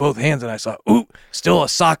basket with both hands, and I saw, still a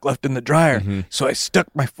sock left in the dryer. Mm-hmm. So I stuck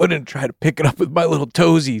my foot in and tried to pick it up with my little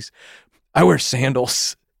toesies. I wear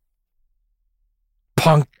sandals.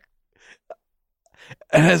 Punk.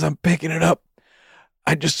 And as I'm picking it up,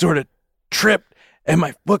 I just sort of tripped, and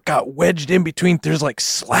my foot got wedged in between. There's like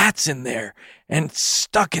slats in there and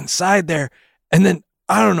stuck inside there. And then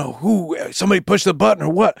I don't know somebody pushed the button or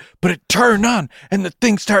what, but it turned on and the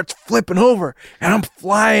thing starts flipping over and I'm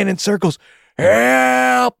flying in circles.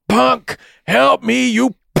 Help, punk! Help me,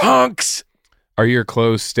 you punks! Are your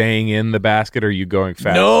clothes staying in the basket or are you going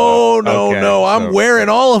fast? No. I'm wearing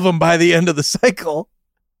all of them by the end of the cycle.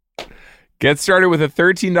 Get started with a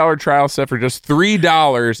 $13 trial set for just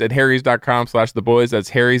 $3 at harrys.com/theboys. That's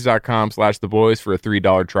harrys.com/theboys for a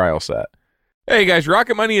 $3 trial set. Hey guys,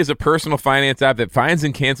 Rocket Money is a personal finance app that finds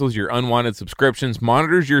and cancels your unwanted subscriptions,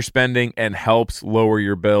 monitors your spending, and helps lower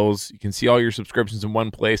your bills. You can see all your subscriptions in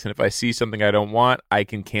one place, and if I see something I don't want, I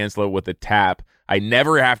can cancel it with a tap. I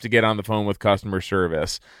never have to get on the phone with customer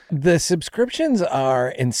service. The subscriptions are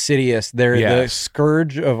insidious. They're the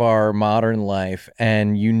scourge of our modern life,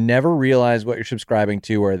 and you never realize what you're subscribing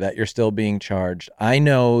to or that you're still being charged. I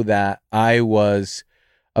know that I was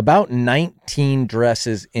about 19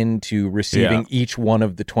 dresses into receiving each one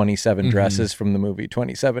of the 27 dresses from the movie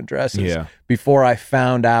 27 Dresses before I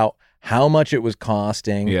found out how much it was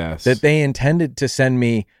costing, that they intended to send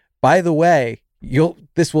me, by the way,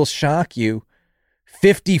 this will shock you,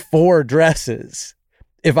 54 dresses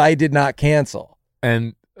if I did not cancel.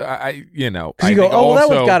 And I you go, oh, that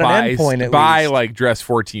one's got an endpoint at by least. like dress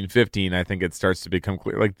 14, 15, I think it starts to become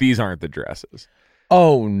clear. Like, these aren't the dresses.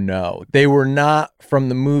 Oh, no. They were not from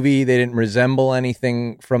the movie. They didn't resemble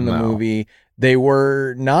anything from the movie. They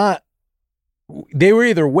were not. They were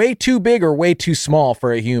either way too big or way too small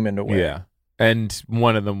for a human to wear. Yeah. And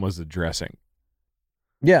one of them was a dressing.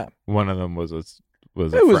 Yeah. One of them was a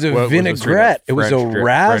vinaigrette. It was a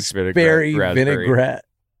raspberry vinaigrette.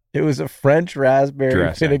 It was a French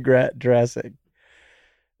raspberry vinaigrette dressing.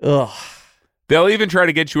 Ugh. They'll even try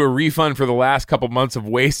to get you a refund for the last couple months of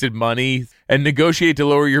wasted money and negotiate to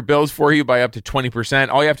lower your bills for you by up to 20%.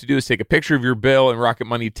 All you have to do is take a picture of your bill, and Rocket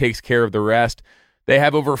Money takes care of the rest. They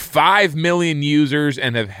have over 5 million users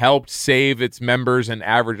and have helped save its members an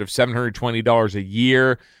average of $720 a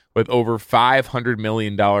year, with over $500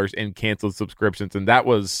 million in canceled subscriptions. And that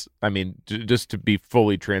was, I mean, just to be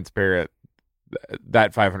fully transparent,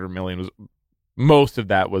 that $500 million was, most of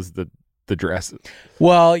that was the dresses.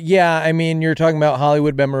 Well, yeah, I mean, you're talking about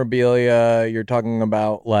Hollywood memorabilia, you're talking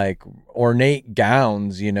about like ornate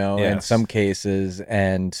gowns, in some cases.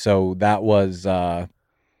 And so that was, that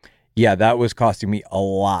was costing me a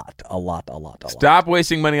lot. Stop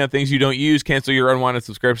wasting money on things you don't use. Cancel your unwanted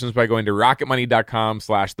subscriptions by going to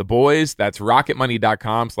rocketmoney.com/theboys. That's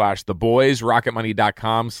rocketmoney.com/theboys.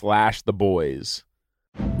 rocketmoney.com/theboys.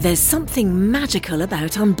 There's something magical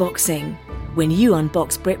about unboxing. When you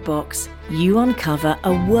unbox BritBox, you uncover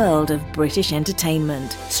a world of British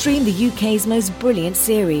entertainment. Stream the UK's most brilliant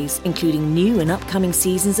series, including new and upcoming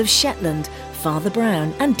seasons of Shetland, Father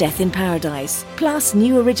Brown, and Death in Paradise. Plus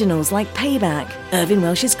new originals like Payback, Irving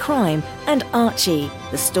Welsh's Crime, and Archie,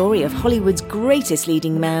 the story of Hollywood's greatest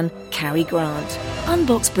leading man, Cary Grant.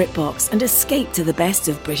 Unbox BritBox and escape to the best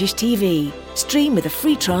of British TV. Stream with a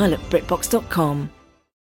free trial at BritBox.com.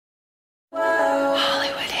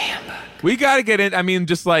 We got to get in. I mean,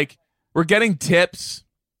 just like, we're getting tips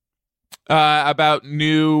about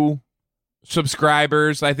new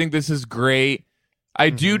subscribers. I think this is great.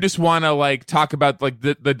 I do just want to like talk about like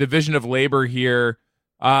the division of labor here.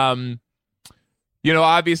 Obviously,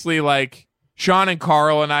 like, Sean and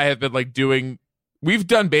Carl and I have been like we've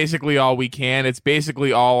done basically all we can. It's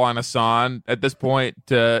basically all on Ahsohn at this point.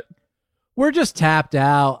 We're just tapped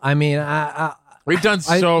out. I mean, we've done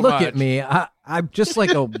so much. Look at me. I'm just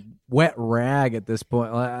like a wet rag at this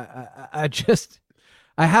point. I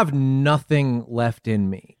have nothing left in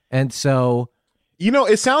me. And so,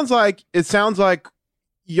 it sounds like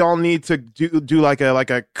y'all need to do like a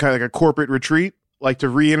kind of like a corporate retreat, like to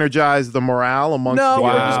re-energize the morale amongst. No,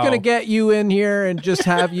 we're just gonna get you in here and just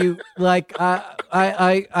have you like.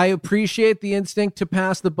 I appreciate the instinct to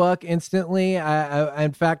pass the buck instantly.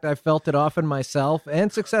 In fact, I felt it often myself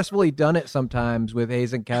and successfully done it sometimes with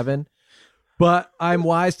Hayes and Kevin. But I'm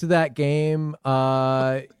wise to that game.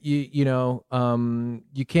 You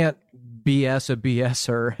can't BS a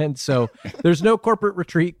BSer. And so there's no corporate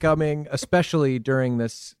retreat coming, especially during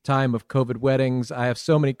this time of COVID weddings. I have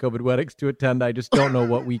so many COVID weddings to attend. I just don't know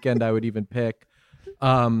what weekend I would even pick.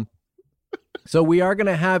 So we are going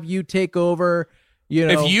to have you take over.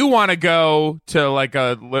 If you want to go to like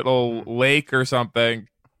a little lake or something,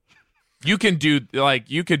 you can do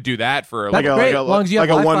that for like a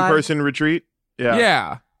one-person retreat.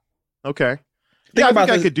 Yeah. Okay. I think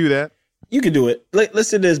I could do that. You could do it.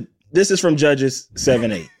 Listen to this. This is from Judges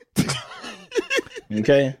 7:8.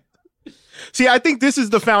 Okay. See, I think this is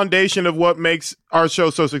the foundation of what makes our show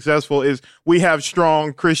so successful is we have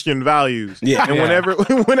strong Christian values. Yeah. And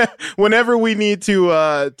whenever we need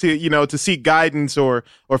to seek guidance or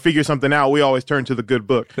figure something out, we always turn to the good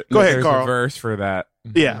book. Go ahead, Carl. A verse for that.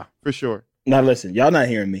 Yeah, for sure. Now listen, y'all not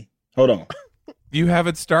hearing me. Hold on. You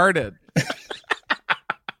haven't started.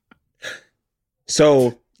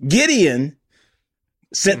 So Gideon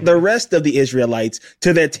sent the rest of the Israelites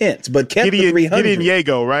to their tents, but kept the 300. Gideon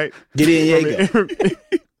Yago, right? Gideon Yago.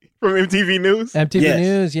 From MTV News? MTV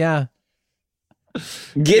News, yeah.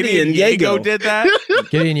 Gideon Yago did that?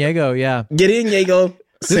 Gideon Yago, yeah. Gideon Yago.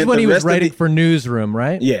 This is when he was writing for Newsroom,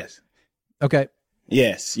 right? Yes. Okay.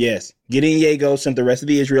 Yes. Gideon Yago sent the rest of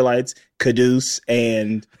the Israelites, Caduce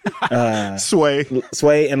and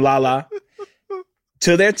Sway and Lala,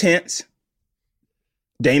 to their tents.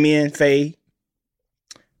 Damien, Faye,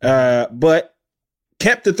 but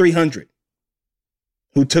kept the 300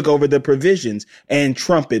 who took over the provisions and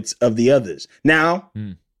trumpets of the others. Now,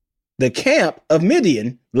 the camp of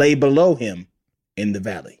Midian lay below him in the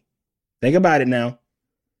valley. Think about it now.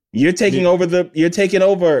 You're taking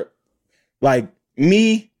over like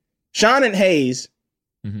me, Sean and Hayes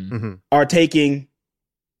are taking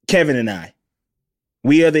Kevin and I.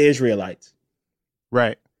 We are the Israelites.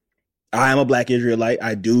 Right. I am a black Israelite.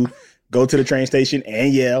 I do go to the train station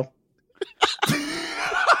and yell.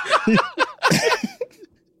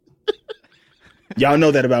 Y'all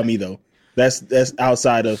know that about me, though. That's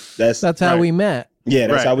outside of that's how we met. Yeah,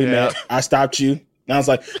 that's how we met. I stopped you, and I was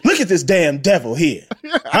like, "Look at this damn devil here,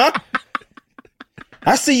 huh?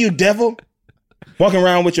 I see you, devil, walking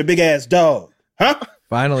around with your big ass dog, huh?"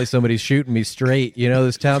 Finally, somebody's shooting me straight. You know,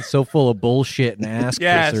 this town's so full of bullshit and ass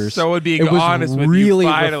kissers. So being honest with you, really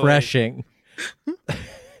refreshing.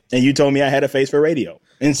 And you told me I had a face for radio,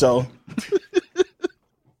 and so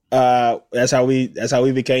that's how we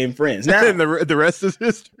became friends. Now, and the rest is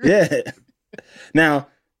history. Yeah. Now,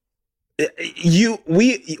 the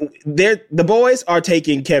boys are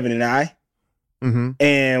taking Kevin and I,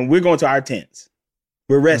 and we're going to our tents.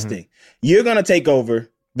 We're resting. You're going to take over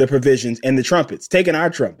the provisions and the trumpets, taking our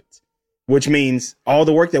trumpets, which means all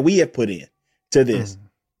the work that we have put in to this,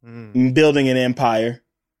 building an empire.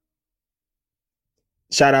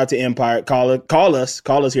 Shout out to Empire. Call us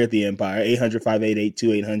here at the Empire,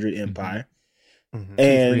 800-588-2800 Empire.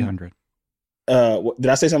 And 300. Did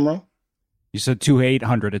I say something wrong? You said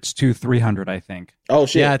 2-800. It's 2-300, I think. Oh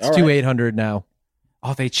shit! Yeah, it's 2-800 now.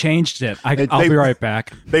 Oh, they changed it. I'll be right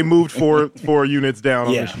back. They moved four units down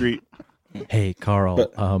on the street. Hey, Carl.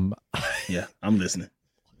 Yeah, I'm listening.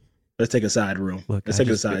 Let's take a side room. Let's take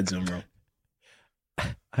a side Zoom room.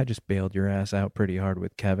 I just bailed your ass out pretty hard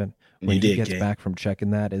with Kevin. When he gets back from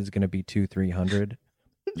checking that, it's going to be 2-300.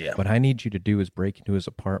 Yeah. What I need you to do is break into his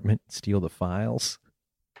apartment, steal the files.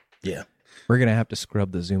 Yeah. We're going to have to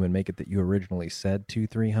scrub the Zoom and make it that you originally said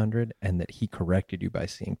 2-300 and that he corrected you by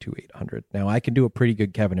saying 2-800. Now, I can do a pretty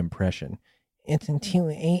good Kevin impression. It's in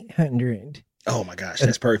 2-800. Oh my gosh,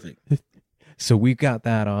 that's perfect. So we've got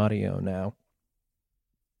that audio now.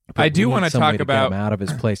 But I do want to talk about get him out of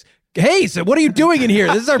his place. Hey, so what are you doing in here?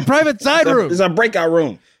 This is our private side room. This is our breakout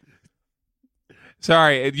room.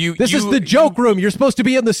 Sorry, This is the joke room. You're supposed to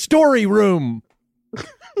be in the story room.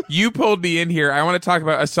 You pulled me in here. I want to talk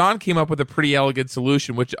about Ahsohn came up with a pretty elegant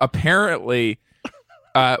solution, which apparently,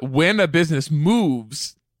 when a business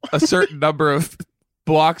moves a certain number of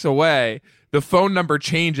blocks away, the phone number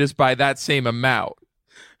changes by that same amount.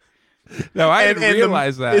 No, I didn't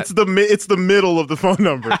realize that. It's the middle of the phone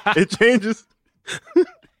number. It changes.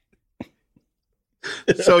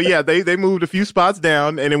 So yeah, they moved a few spots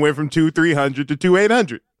down, and it went from 2-300 to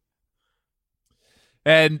 2-800.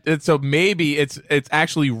 And so maybe it's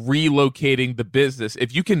actually relocating the business.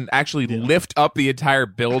 If you can actually lift up the entire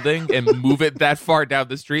building and move it that far down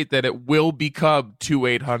the street, then it will become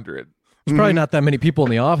 2-800. There's probably not that many people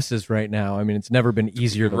in the offices right now. I mean, it's never been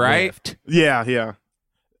easier to lift. Yeah.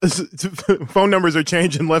 Phone numbers are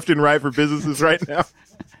changing left and right for businesses right now.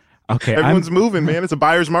 Okay, everyone's moving, man. It's a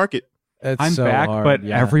buyer's market. I'm so back, hard, but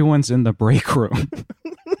everyone's in the break room.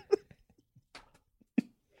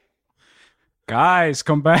 Guys,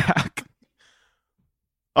 come back.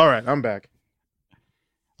 All right, I'm back.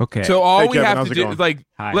 Okay. So all we Kevin, have to do is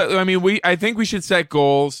I think we should set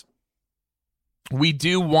goals. We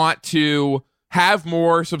do want to have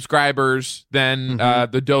more subscribers than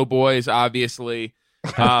the Doughboys, obviously.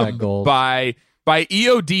 By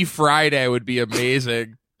EOD Friday would be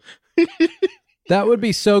amazing. That would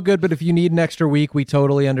be so good, but if you need an extra week, we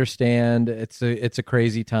totally understand. It's a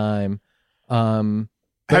crazy time.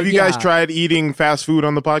 Have you guys tried eating fast food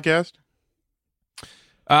on the podcast?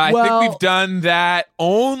 I think we've done that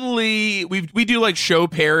only. We do like show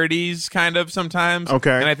parodies kind of sometimes.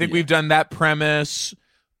 Okay. And I think we've done that premise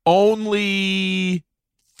only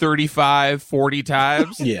 35, 40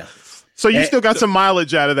 times. Yeah. So you still got some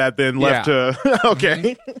mileage out of that then left to...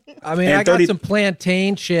 Okay. I mean, I got some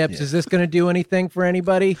plantain chips. Yeah. Is this going to do anything for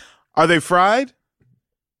anybody? Are they fried?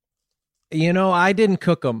 You know, I didn't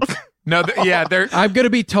cook them. No, they're... I'm going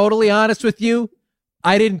to be totally honest with you.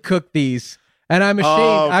 I didn't cook these. And I'm ashamed.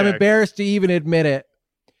 Oh, okay. I'm embarrassed to even admit it.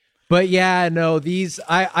 But yeah, no, these...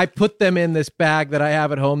 I put them in this bag that I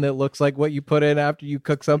have at home that looks like what you put in after you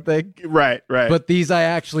cook something. Right. But these I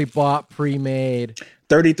actually bought pre-made.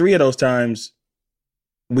 33 of those times,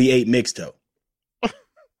 we ate mixed dough.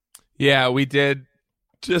 Yeah, we did.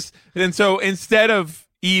 And so instead of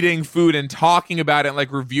eating food and talking about it and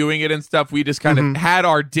like reviewing it and stuff, we just kind of had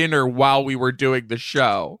our dinner while we were doing the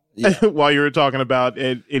show. Yeah. While you were talking about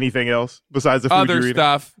anything else besides the food other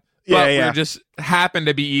stuff. But we just happened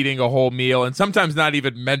to be eating a whole meal and sometimes not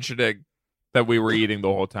even mentioning that we were eating the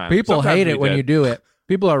whole time. People sometimes hate it when you do it.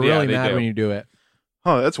 People are really mad when you do it.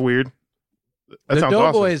 Oh, that's weird. That the sounds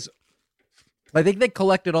Doughboys, awesome. I think they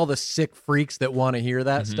collected all the sick freaks that want to hear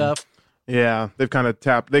that stuff. Yeah, they've kind of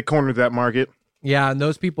they cornered that market. Yeah, and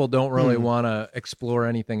those people don't really want to explore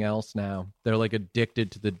anything else now. They're like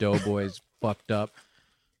addicted to the Doughboys fucked up,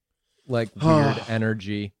 like weird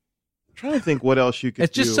energy. I'm trying to think what else you could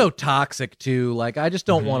It's just so toxic too. Like I just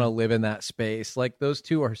don't want to live in that space. Like those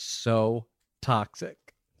two are so toxic.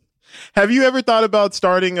 Have you ever thought about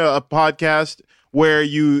starting a podcast where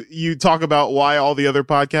you talk about why all the other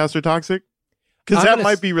podcasts are toxic? Because that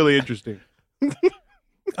might be really interesting.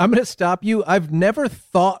 I'm going to stop you. I've never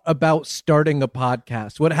thought about starting a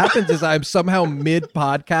podcast. What happens is I'm somehow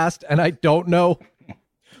mid-podcast and I don't know.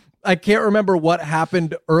 I can't remember what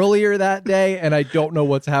happened earlier that day and I don't know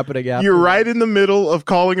what's happening after. You're right in the middle of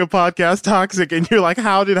calling a podcast toxic and you're like,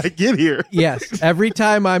 how did I get here? Yes. Every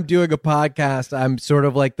time I'm doing a podcast, I'm sort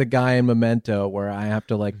of like the guy in Memento where I have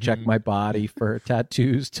to like check my body for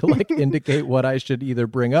tattoos to like indicate what I should either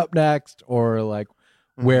bring up next or like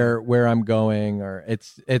where I'm going, or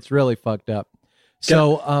it's really fucked up.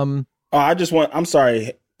 So I'm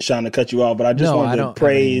sorry, Sean, to cut you off, but I just wanted to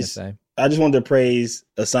praise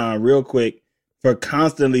Ahsohn real quick for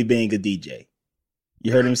constantly being a DJ.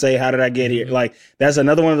 You heard him say, "How did I get here?" Like that's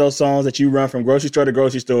another one of those songs that you run from grocery store to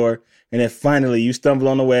grocery store, and then finally you stumble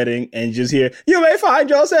on the wedding and you just hear, "You may find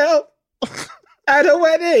yourself at a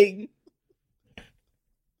wedding,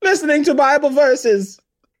 listening to Bible verses."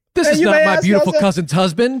 This is not my beautiful cousin's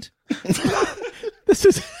husband. This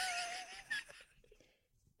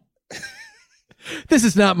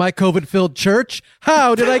is not my COVID-filled church.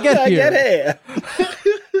 How did I get here?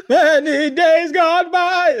 Many days gone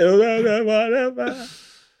by.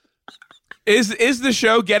 Is the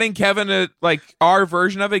show getting Kevin our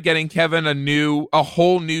version of it, getting Kevin a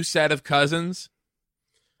whole new set of cousins?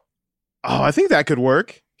 Oh, I think that could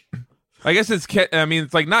work. I guess it's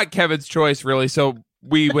like not Kevin's choice really. So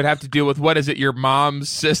we would have to deal with, what is it, your mom's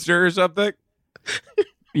sister or something?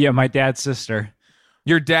 Yeah, my dad's sister.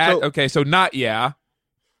 Your dad? Okay, so not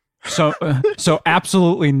So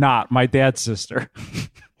absolutely not my dad's sister.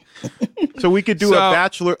 So we could do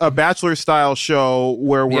a bachelor style show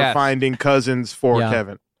where we're finding cousins for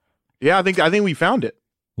Kevin. Yeah, I think we found it.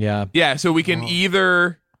 Yeah. Yeah, so we can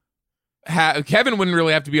either Kevin wouldn't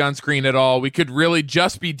really have to be on screen at all. We could really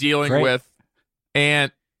just be dealing with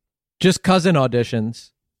just cousin auditions.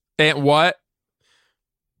 And what?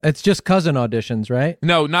 It's just cousin auditions, right?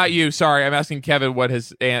 No, not you. Sorry, I'm asking Kevin what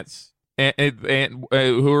his aunt's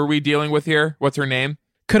who are we dealing with here? What's her name?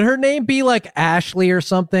 Could her name be like Ashley or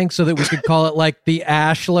something so that we could call it like the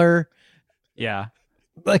Ashler? Yeah.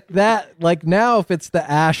 Like that. Like now if it's the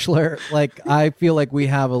Ashler, like I feel like we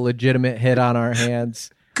have a legitimate hit on our hands.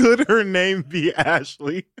 Could her name be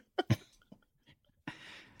Ashley?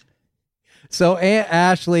 So Aunt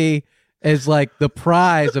Ashley is like the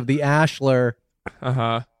prize of the Ashler.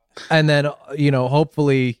 Uh-huh. And then,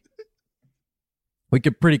 hopefully we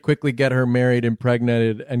could pretty quickly get her married,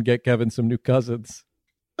 impregnated, and get Kevin some new cousins.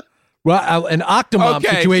 Well, an Octomom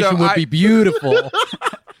situation would be beautiful.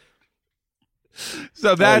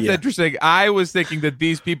 So that's interesting. I was thinking that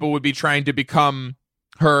these people would be trying to become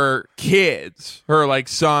her kids, her like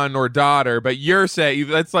son or daughter, but you're saying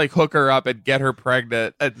let's like hook her up and get her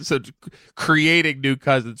pregnant, and so creating new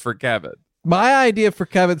cousins for Kevin. My idea for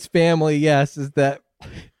Kevin's family, yes, is that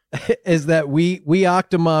we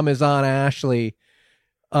Octomom is on Ashley,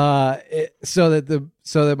 so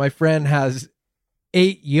that my friend has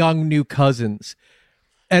 8 young new cousins,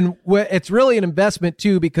 and it's really an investment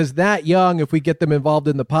too, because that young, if we get them involved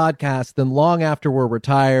in the podcast, then long after we're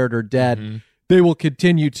retired or dead, they will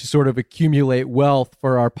continue to sort of accumulate wealth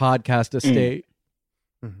for our podcast estate.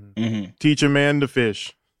 Teach a man to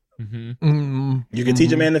fish. You can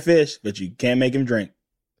teach a man to fish, but you can't make him drink.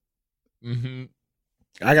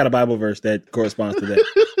 I got a Bible verse that corresponds to that.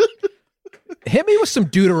 Hit me with some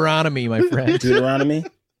Deuteronomy, my friend. Deuteronomy?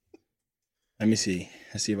 Let me see.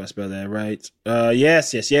 Let's see if I spell that right.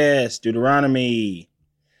 Yes. Deuteronomy.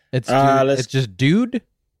 It's just dude?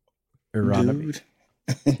 Deuteronomy.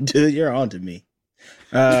 Dude, you're on to me.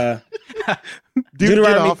 Dude,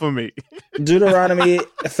 get off of me. Deuteronomy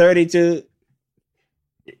 32.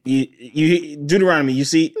 Deuteronomy, you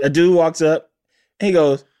see a dude walks up and he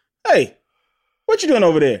goes, "Hey, what you doing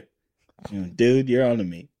over there?" Dude, you're on to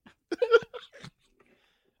me.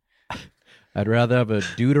 I'd rather have a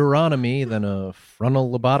Deuteronomy than a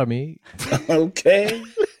frontal lobotomy. Okay.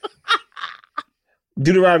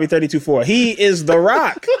 Deuteronomy 32:4. He is the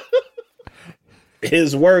rock.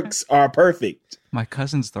 His works are perfect. My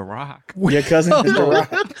cousin's the Rock. Your cousin is the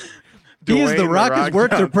rock. He is the rock. His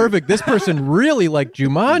works are Johnson. perfect. This person really liked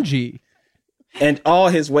Jumanji. And all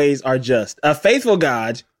his ways are just. A faithful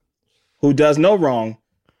God who does no wrong,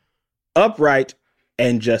 upright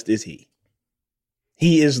and just is he.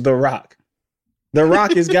 He is the rock. The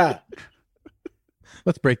rock is God.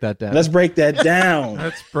 Let's break that down. Let's break that down.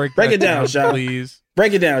 Let's break Break that it down, Sean. please.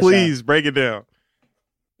 Break it down, Please break it down.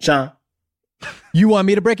 Sean. You want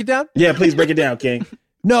me to break it down? Yeah, please break it down, King.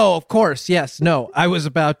 No, of course. Yes. No, I was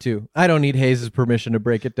about to. I don't need Hayes' permission to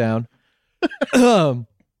break it down.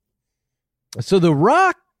 So the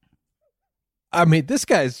rock, I mean, this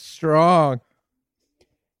guy's strong.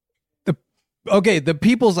 The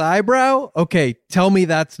people's eyebrow. Okay, tell me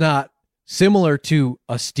that's not similar to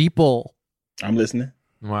a steeple. I'm listening.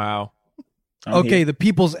 Wow. I'm here. The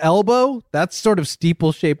people's elbow. That's sort of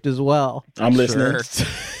steeple shaped as well. I'm listening. Sure.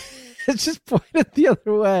 It's just pointed the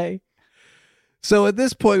other way. So at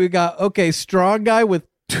this point, we got, strong guy with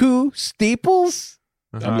 2 steeples.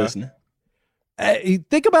 I'm listening.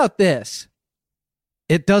 Think about this.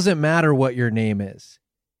 It doesn't matter what your name is.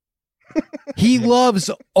 He loves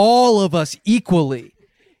all of us equally.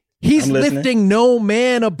 He's I'm listening. lifting no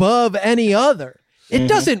man above any other. It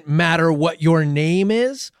doesn't matter what your name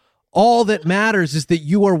is. All that matters is that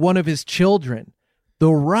you are one of his children.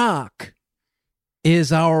 The rock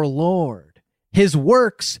is our Lord. His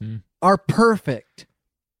works are perfect.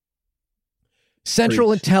 Central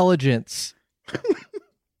Preach. intelligence.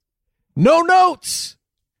 No notes.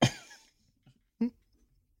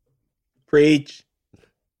 Preach.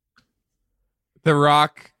 The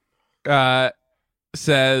Rock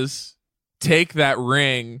says, take that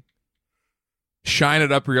ring, shine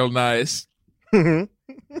it up real nice, turn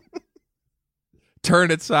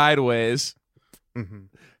it sideways,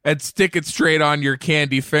 and stick it straight on your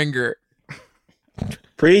candy finger.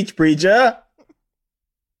 Preach, preacher.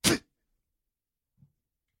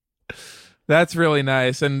 That's really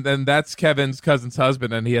nice. And that's Kevin's cousin's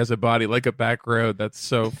husband, and he has a body like a back road. That's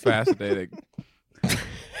so fascinating.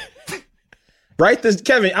 Write this,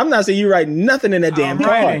 Kevin. I'm not saying you write nothing in that damn card.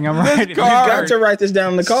 I'm writing. You got to write this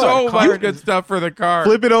down in the card. So much good stuff for the card.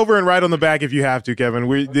 Flip it over and write on the back if you have to, Kevin.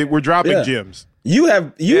 We're dropping gems. You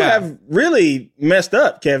have really messed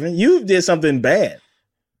up, Kevin. You did something bad.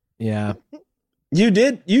 Yeah. You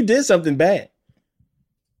did something bad.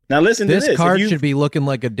 Now listen to this. This card should be looking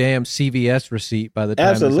like a damn CVS receipt by the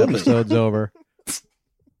time this episode's over.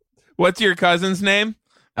 What's your cousin's name?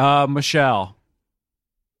 Michelle.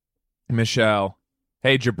 Michelle.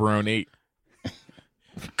 Hey, jabroni.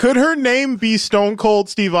 Could her name be Stone Cold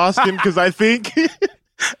Steve Austin? Because I think it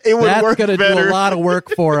would That's work gonna better. do a lot of work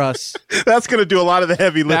for us. That's going to do a lot of the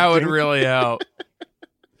heavy lifting. That would really help.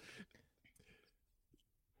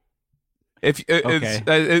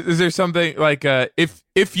 Is there something like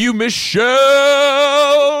if you Michelle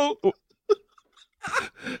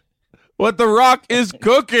what the Rock is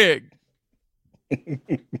cooking?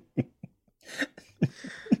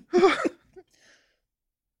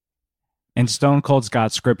 And Stone Cold's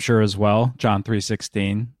got scripture as well, John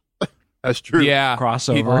 3:16. That's true. Yeah.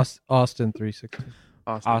 Crossover. Austin 360.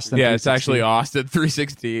 Austin Yeah, it's 3:16. actually Austin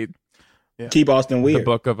 3:16. Yeah. Keep Austin weird. The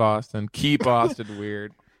Book of Austin. Keep Austin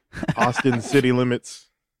weird. Austin city limits.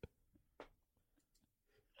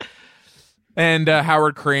 And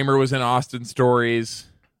Howard Kramer was in Austin Stories.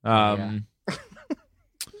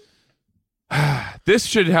 This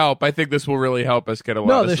should help. I think this will really help us get a lot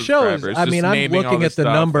No, of the show is, subscribers. I Just mean, I'm naming all looking at the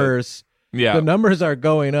stuff numbers. Yeah. The numbers are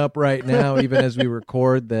going up right now, even as we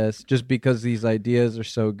record this, just because these ideas are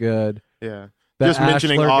so good. Yeah. The Just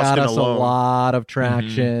mentioning Ashler Austin got us alone. a lot of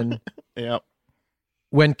traction. Yep.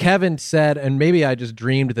 When Kevin said, and maybe I just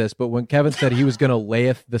dreamed this, but when Kevin said he was going to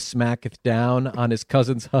layeth the smacketh down on his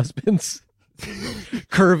cousin's husband's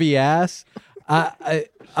curvy ass,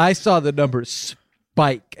 I saw the numbers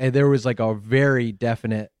spike, and there was like a very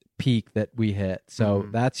definite peak that we hit. So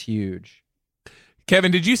that's huge.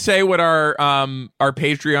 Kevin, did you say what our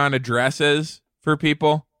Patreon address is for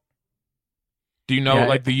people? Do you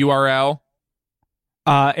know the URL?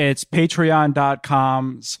 It's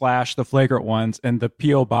patreon.com/theflagrant ones, and the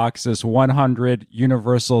P.O. Box is 100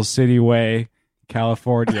 Universal City Way,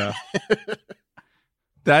 California.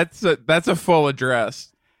 That's a full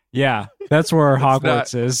address. Yeah, that's where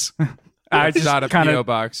Hogwarts is. It's not a P.O.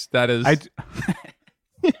 Box. That is...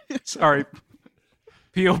 Sorry.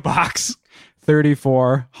 P.O. Box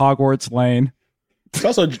 34, Hogwarts Lane. It's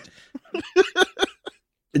also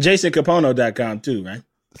JasonCapono.com too, right?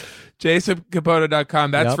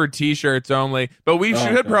 JasonCapono.com. That's for t-shirts only. But we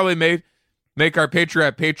should probably make our Patreon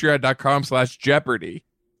at patreon.com/Jeopardy.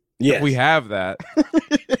 Yes. If we have that.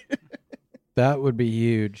 That would be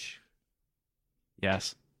huge.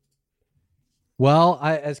 Yes. Well,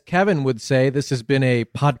 as Kevin would say, this has been a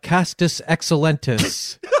podcastus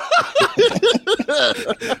excellentus.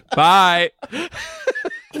 Bye.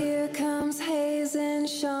 Here comes Hayes and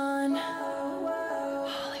Sean.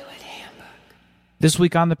 Hollywood Handbook. This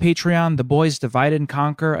week on the Patreon, the boys divide and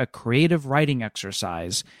conquer a creative writing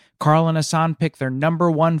exercise. Carl and Ahsohn pick their number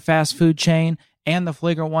one fast food chain, and the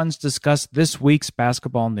Flagrant Ones discuss this week's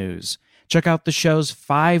basketball news. Check out the shows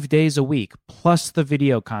 5 days a week, plus the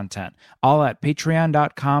video content, all at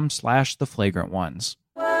patreon.com/theflagrantones.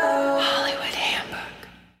 Hollywood Handbook.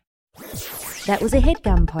 That was a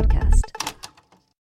HeadGum podcast.